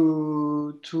one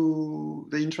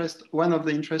of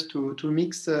the interests to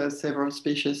mix several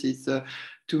species is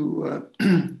to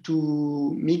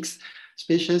mix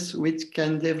species which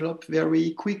can develop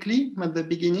very quickly at the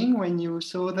beginning when you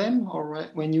sow them or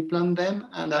when you plant them,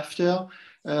 and after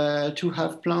to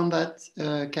have plants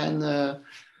that can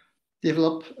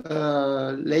develop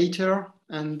later.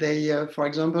 And they, for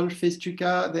example,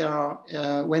 Festuca, they are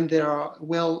when they are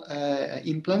well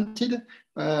implanted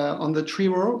on the tree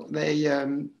row, they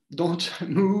don't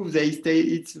move. They stay.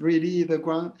 It's really the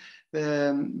ground.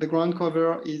 The ground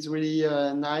cover is really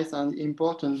nice and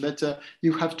important, but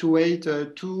you have to wait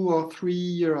 2 or 3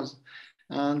 years.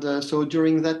 And so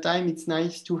during that time, it's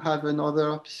nice to have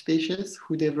another species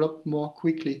who develop more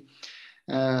quickly.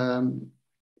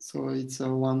 So it's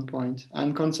one point.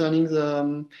 And concerning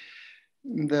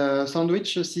the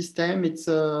sandwich system, it's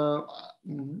I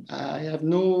have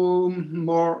no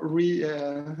more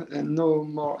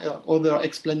other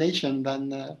explanation than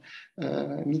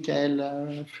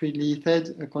Michael Friedli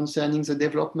said concerning the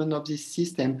development of this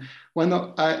system.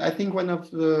 I think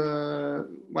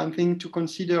one thing to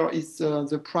consider is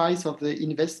the price of the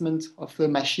investment of the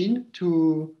machine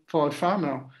for a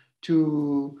farmer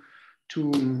to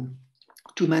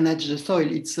manage the soil.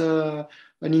 It's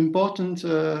an important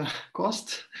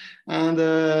cost, and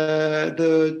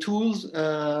the tools,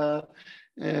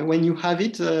 when you have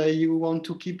it, you want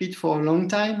to keep it for a long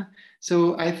time.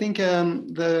 So I think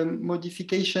the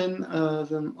modification of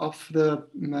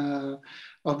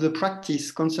the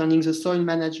practice concerning the soil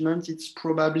management, it's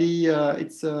probably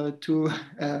to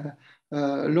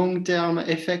long-term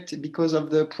effect because of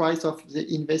the price of the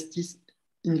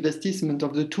investment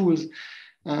of the tools.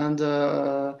 And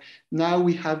now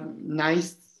we have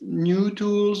nice new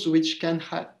tools which can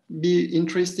be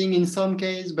interesting in some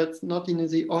case, but not in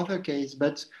the other case.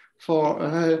 But for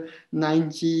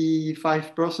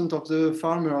 95% of the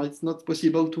farmer, it's not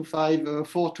possible to find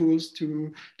 4 tools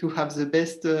to have the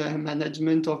best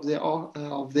management of their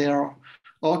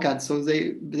orchard. So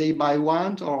they buy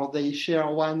one or they share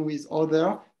one with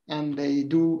other, and they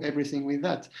do everything with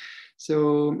that.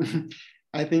 So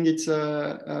I think it's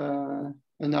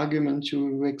an argument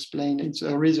to explain, it's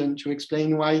a reason to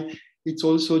explain why it's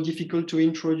also difficult to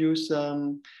introduce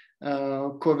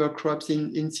cover crops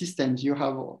in systems. You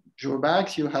have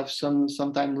drawbacks, you have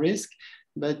sometimes risk,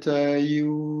 but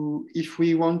if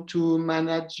we want to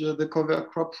manage the cover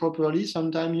crop properly,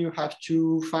 sometimes you have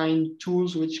to find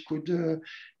tools which could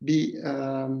be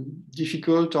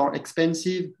difficult or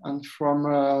expensive, and from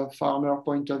a farmer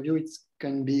point of view, it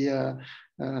can be a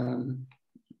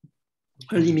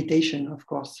limitation, of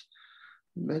course.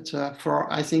 But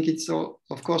I think it's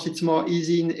of course it's more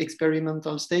easy in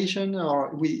experimental station,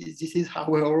 or this is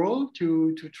our role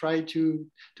to try to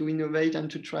innovate and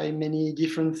to try many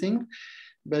different things.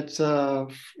 But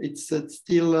it's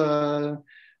still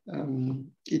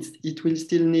it will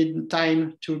still need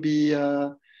time to be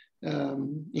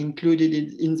included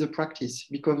in the practice,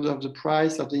 because of the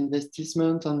price of the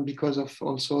investment and because of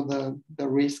also the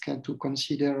risk to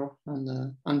consider,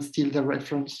 and still the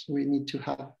reference we need to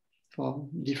have for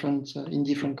different in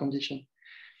different conditions.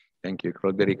 Thank you,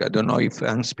 Claude-Eric. I don't know if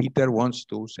Hans-Peter wants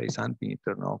to say something,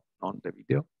 turn off on the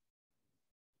video.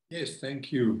 Yes,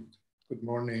 thank you. Good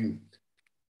morning.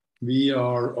 We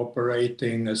are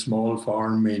operating a small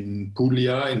farm in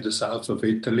Puglia in the south of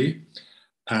Italy,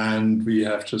 and we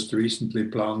have just recently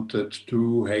planted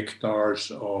 2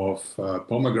 hectares of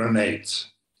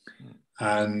pomegranates.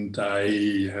 And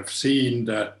I have seen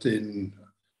that in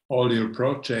all your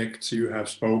projects, you have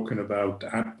spoken about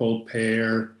apple,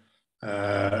 pear,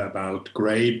 about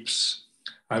grapes.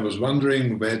 I was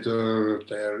wondering whether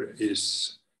there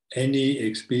is any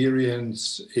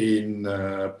experience in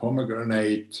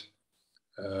pomegranate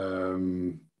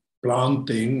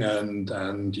planting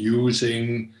and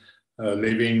using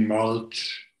living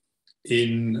mulch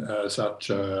in such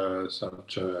a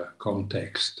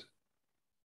context.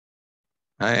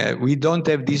 We don't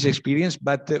have this experience,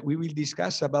 but we will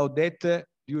discuss about that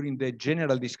during the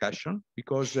general discussion,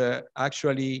 because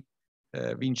actually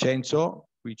Vincenzo,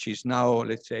 which is now,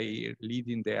 let's say,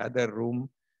 leading the other room,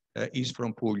 is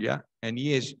from Puglia, and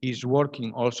he is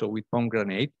working also with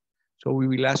pomegranate. So we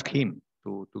will ask him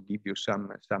to give you some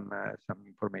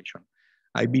information.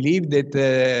 I believe that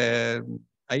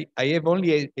I have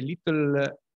only a little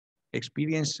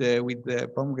experience with the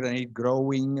pomegranate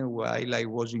growing while I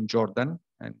was in Jordan,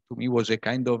 and to me was a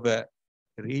kind of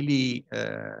really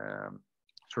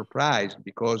surprise,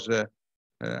 because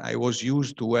I was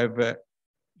used to have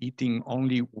eating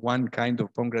only one kind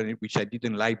of pomegranate, which I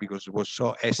didn't like because it was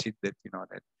so acid that, you know,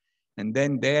 that. And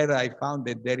then there I found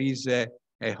that there is a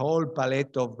whole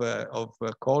palette of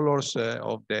colors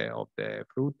of the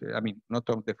fruit. I mean, not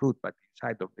of the fruit, but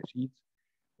inside of the seeds,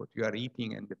 what you are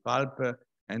eating, and the pulp,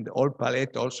 and all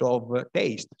palette also of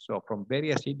taste. So from very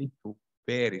acidic to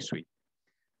very sweet.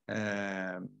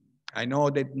 I know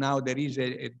that now there is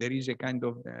a kind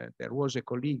of there was a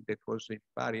colleague that was in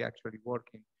Paris actually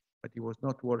working, but he was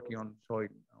not working on soil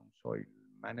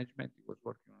management. He was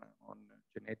working on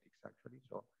genetics actually.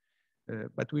 So,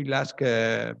 but we'll ask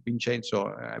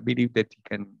Vincenzo. I believe that he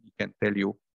can tell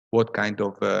you what kind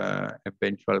of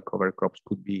eventual cover crops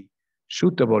could be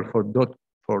suitable for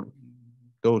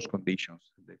those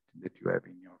conditions that you have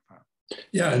in your farm.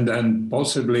 Yeah, and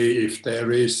possibly if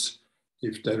there is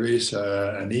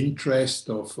an interest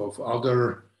of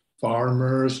other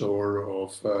farmers or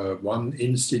of one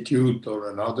institute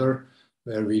or another,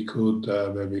 where we could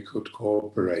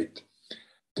cooperate.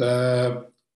 The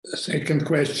second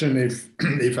question,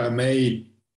 if I may,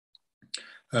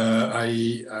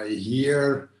 I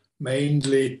hear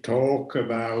mainly talk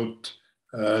about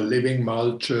living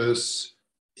mulches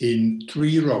in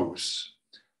 3 rows.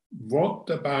 What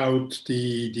about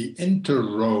the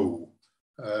inter-row?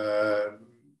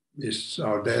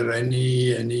 Are there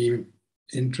any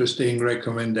interesting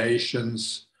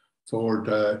recommendations for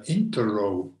the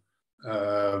inter-row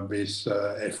with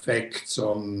effects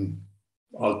on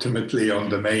ultimately on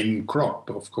the main crop,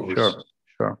 of course?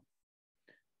 Sure.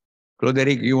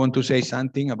 Claude-Eric, you want to say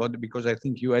something about it? Because I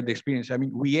think you had experience. I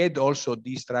mean, we had also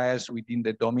these trials within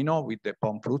the Domino with the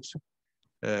palm fruits.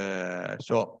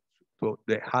 So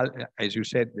as you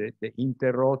said, the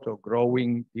inter-row, so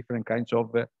growing different kinds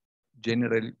of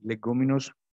general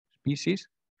leguminous species,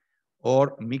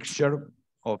 or mixture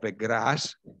of a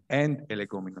grass and a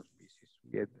leguminous species.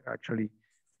 We had actually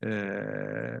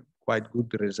quite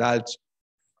good results.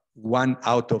 1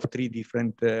 out of 3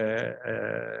 different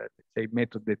say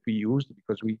methods that we used,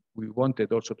 because we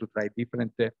wanted also to try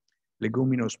different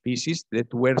leguminous species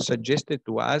that were suggested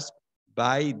to us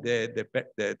by the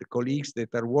colleagues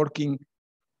that are working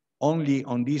only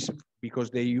on this, because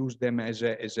they use them as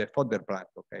a fodder plant,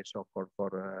 okay, so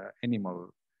for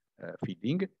animal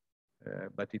feeding,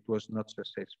 but it was not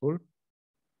successful.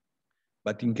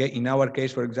 But in our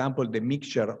case, for example, the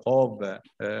mixture of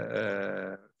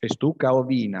Festuca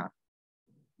ovina,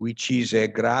 which is a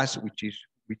grass which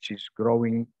is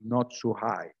growing not so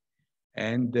high,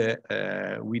 and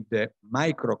with the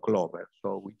microclover,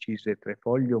 so which is a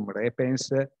Trifolium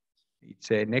repens,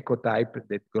 it's an ecotype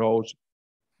that grows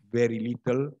very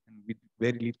little and with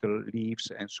very little leaves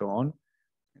and so on.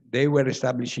 They were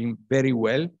establishing very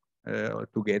well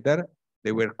together.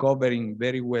 They were covering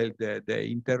very well the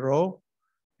interrow,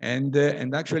 and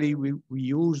actually we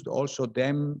used also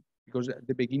them, because at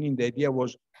the beginning the idea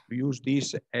was to use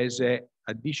this as an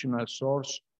additional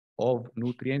source of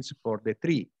nutrients for the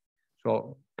tree.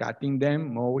 So cutting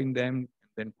them, mowing them,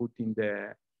 and then putting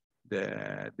the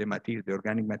material, the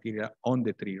organic material on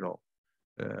the tree row.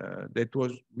 That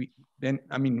was, we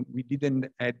didn't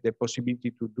have the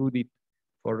possibility to do it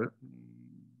for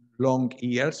long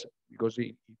years, because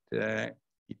we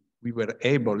were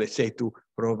able, let's say, to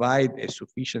provide a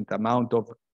sufficient amount of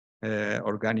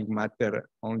organic matter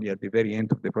only at the very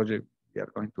end of the project. We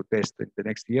are going to test in the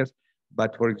next years.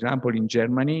 But for example, in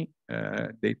Germany,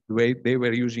 they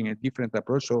were using a different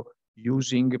approach. So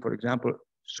using, for example,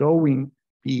 sowing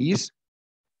peas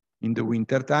in the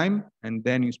winter time, and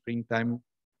then in springtime,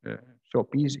 sow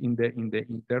peas in the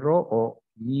interrow, or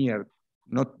near,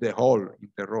 not the whole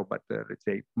interrow, but let's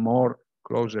say more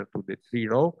closer to the tree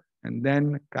row, and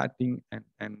then cutting and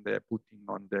putting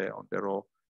on the row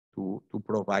to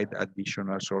provide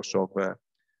additional source of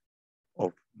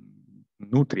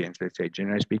nutrients, let's say,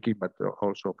 generally speaking, but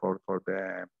also for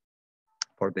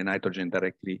the nitrogen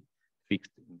directly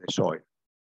fixed in the soil.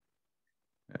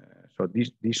 So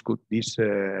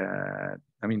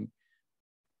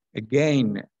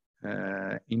again,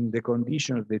 in the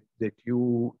conditions that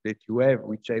you have,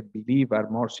 which I believe are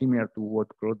more similar to what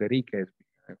Claude-Eric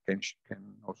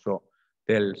can also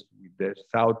tell, with the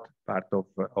south part of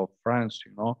France,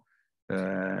 you know,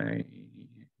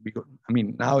 because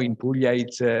now in Puglia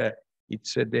it's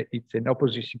an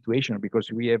opposite situation,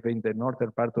 because we have in the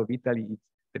northern part of Italy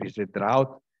there is a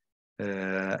drought,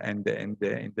 and in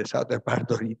the southern part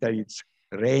of Italy it's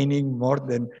raining more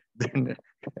than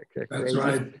that's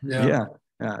right. Yeah.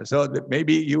 So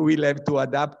maybe you will have to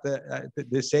adapt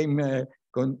the same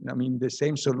the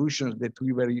same solutions that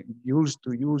we were used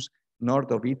to use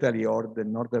north of Italy or the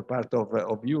northern part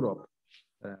of Europe.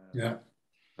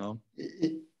 No?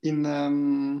 In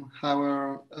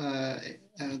our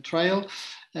trial,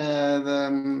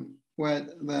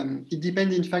 it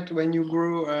depends. In fact, when you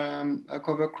grow a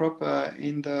cover crop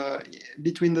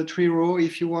between the tree row,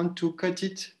 if you want to cut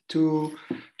it to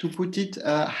put it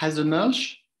as a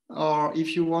mulch, or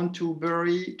if you want to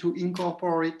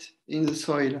incorporate in the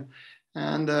soil.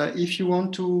 And if you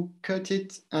want to cut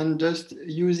it and just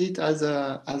use it as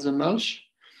a mulch,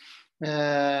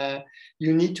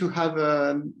 you need to have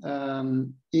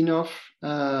enough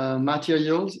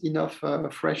materials, enough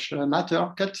fresh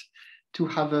matter cut to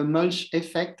have a mulch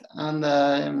effect. And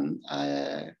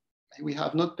we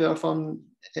have not performed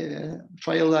a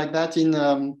trial like that in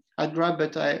ADRA,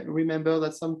 but I remember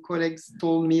that some colleagues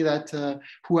told me that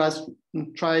who has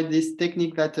tried this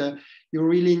technique, that you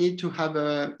really need to have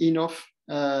enough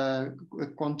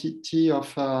quantity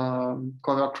of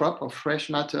cover crop of fresh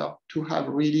matter to have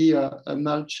really a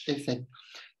mulch effect.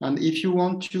 And if you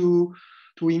want to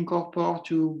incorporate,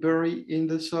 to bury in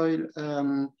the soil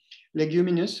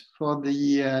leguminous for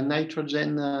the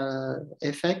nitrogen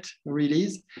effect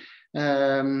release,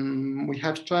 we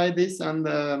have tried this, and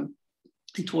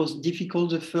it was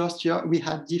difficult the first year. We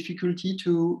had difficulty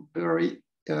to bury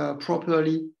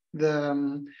properly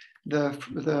the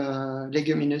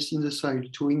leguminous in the soil,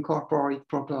 to incorporate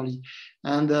properly.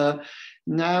 And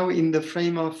now, in the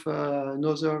frame of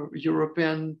another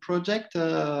European project,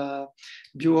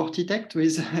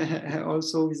 BioFruitNet,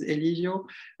 also with Eligio,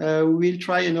 we'll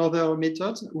try another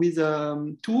method with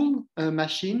a tool, a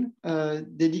machine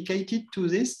dedicated to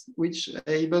this, which is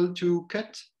able to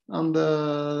cut on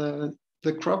the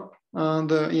crop, on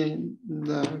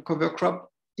the cover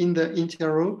crop in the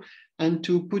interrow, and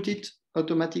to put it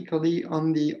automatically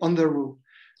on the row.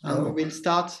 And we will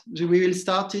start the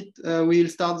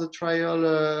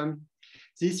trial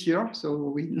this year, so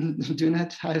we do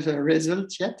not have a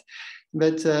result yet.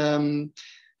 But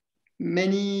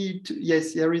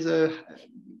yes, there is a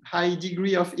high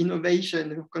degree of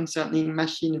innovation concerning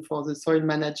machine for the soil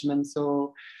management.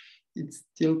 So it's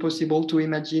still possible to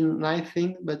imagine nice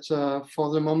things, but for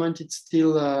the moment it's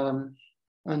still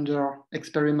under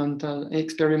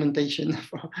experimentation.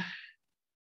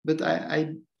 But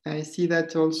I see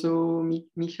that also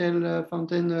Michael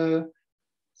Fontaine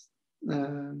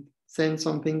sent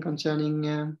something concerning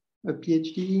a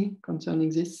PhD concerning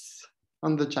this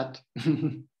on the chat,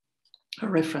 a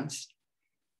reference.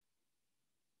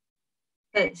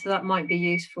 So that might be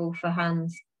useful for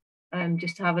Hans,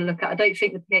 just to have a look at. I don't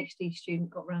think the PhD student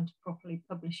got around to properly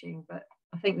publishing, but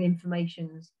I think the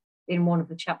information's in one of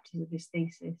the chapters of his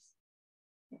thesis.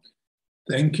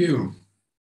 Thank you.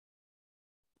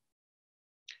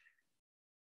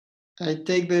 I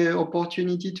take the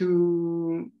opportunity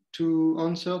to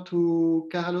answer to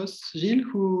Carlos Gil,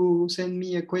 who sent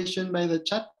me a question by the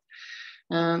chat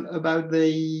about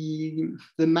the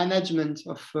management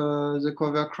of the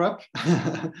cover crop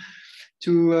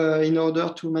in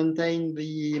order to maintain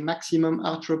the maximum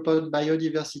arthropod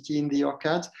biodiversity in the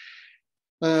orchards.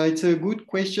 It's a good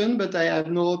question, but I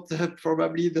have not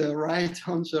probably the right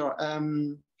answer.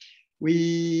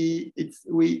 We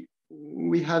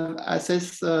have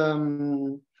assessed.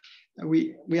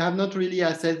 We have not really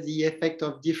assessed the effect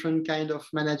of different kind of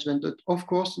management. But of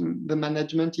course, the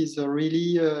management is a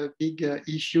really big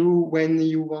issue when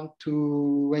you want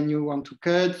to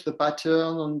cut the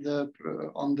pattern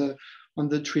on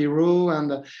the tree row.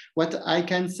 And what I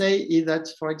can say is that,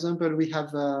 for example, we have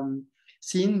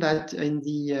seen that in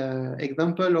the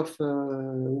example of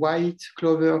white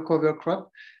clover cover crop,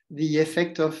 the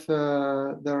effect of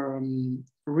the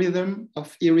rhythm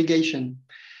of irrigation.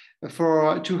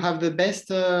 To have the best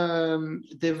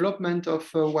development of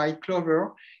white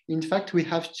clover, in fact, we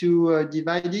have to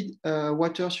divide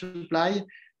water supply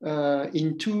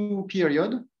in two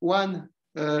periods. One,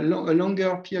 a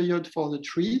longer period for the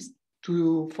trees,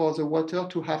 for the water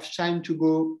to have time to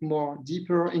go more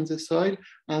deeper in the soil,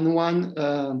 and one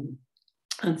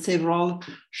and several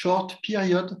short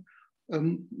periods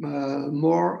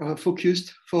more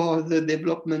focused for the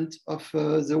development of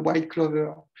the white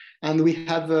clover. And we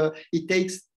have, it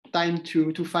takes time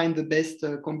to find the best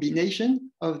combination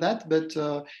of that, but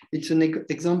it's an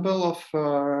example of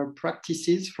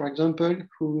practices, for example,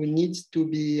 who needs to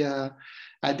be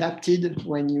adapted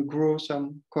when you grow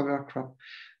some cover crop.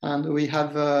 And we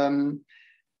have,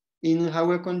 in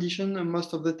our condition,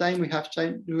 most of the time we have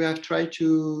tried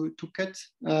to cut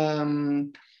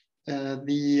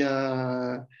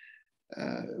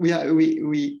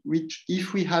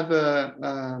if we have a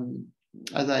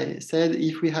as I said,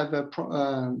 if we have a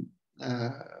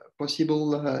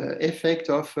possible effect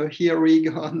of hair rig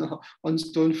on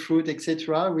stone fruit,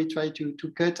 etc., we try to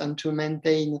cut and to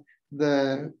maintain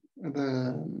the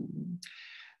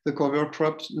cover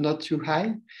crops not too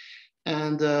high.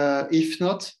 And if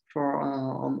not,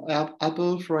 for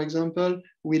apple, for example,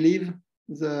 we leave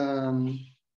the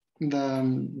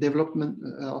development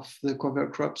of the cover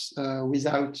crops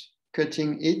without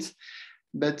cutting it.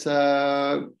 But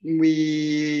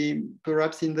we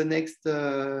perhaps in the next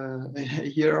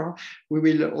year we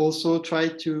will also try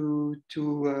to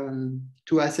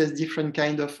assess different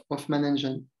kind of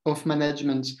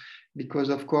management, because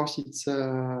of course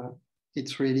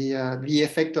it's really the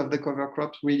effect of the cover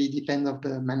crops really depends on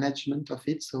the management of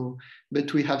it. So,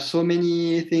 but we have so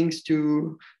many things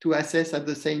to assess at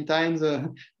the same time,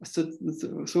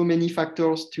 so many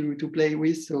factors to play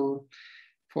with. So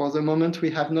for the moment,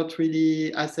 we have not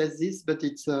really assessed this, but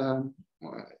it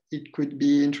could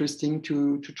be interesting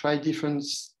to try different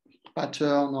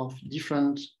pattern of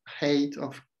different height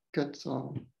of cuts,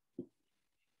 or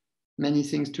many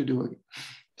things to do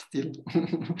still.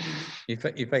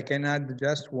 If I can add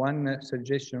just one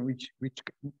suggestion, which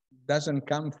doesn't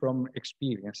come from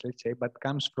experience, let's say, but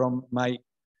comes from my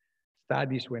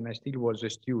studies when I still was a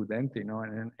student, you know,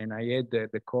 and I had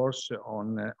the course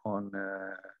on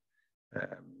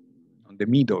the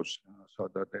meadows, so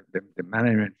the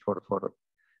management for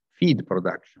feed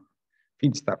production,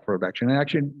 feedstuff production. And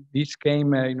actually, this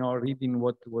came, you know, reading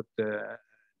what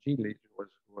Gilles was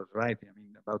writing. I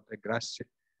mean, about the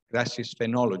grasses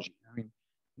phenology. I mean,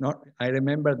 I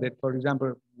remember that, for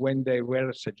example, when they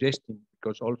were suggesting,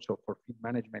 because also for feed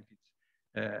management,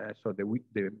 it's so the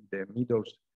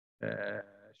meadows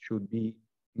should be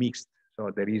mixed.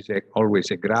 So there is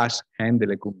always a grass and the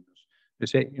leguminous. They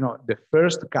say, you know, the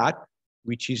first cut,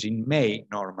 which is in May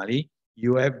normally,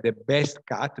 you have the best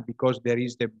cut because there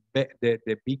is the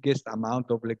biggest amount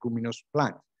of leguminous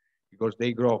plants. because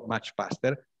they grow much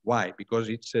faster. Why? Because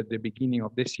it's at the beginning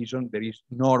of the season. There is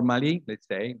normally, let's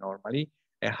say,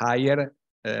 a higher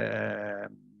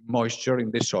moisture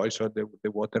in the soil, so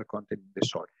the water content in the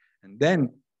soil. And then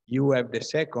you have the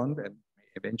second, and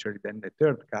eventually then the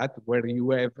third cut, where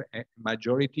you have a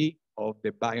majority of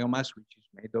the biomass which is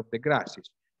made of the grasses,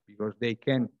 because they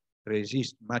can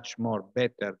resist much more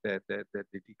better the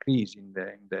decrease in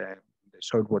the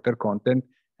soil water content,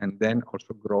 and then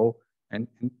also grow. And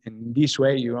in this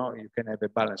way, you know, you can have a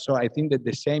balance. So I think that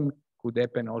the same could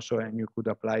happen also, and you could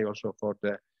apply also for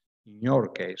in your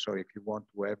case. So if you want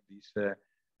to have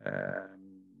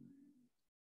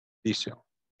this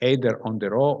either on the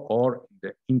row or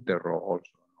the inter-row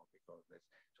also.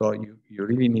 So you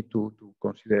really need to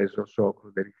consider, as also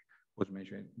Claude-Eric was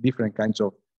mentioning, different kinds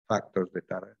of factors that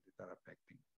are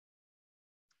affecting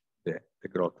the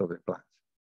growth of the plants.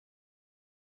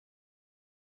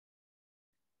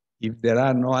 If there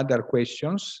are no other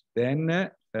questions, then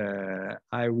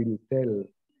I will tell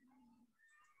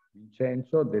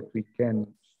Vincenzo that we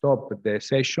can stop the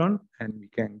session and we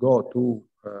can go to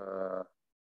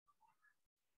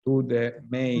the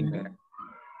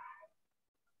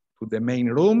main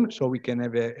room, so we can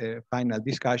have a final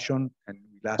discussion, and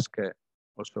we'll ask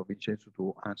also Vincenzo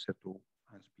to answer to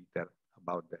Hans-Peter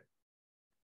about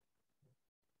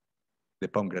the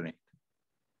pomegranate.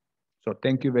 So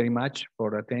thank you very much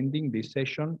for attending this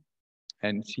session,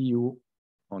 and see you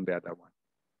on the other one.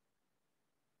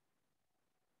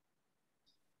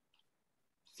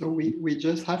 So we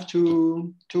just have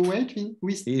to wait.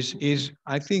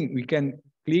 I think we can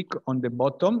click on the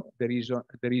bottom. There is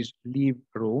leave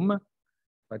room,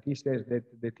 but he says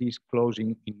that is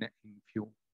closing in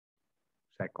few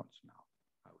seconds now,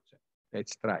 I would say.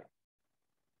 Let's try.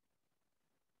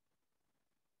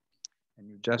 And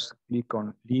you just click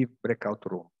on leave breakout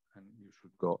room, and you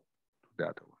should go to the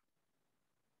other one.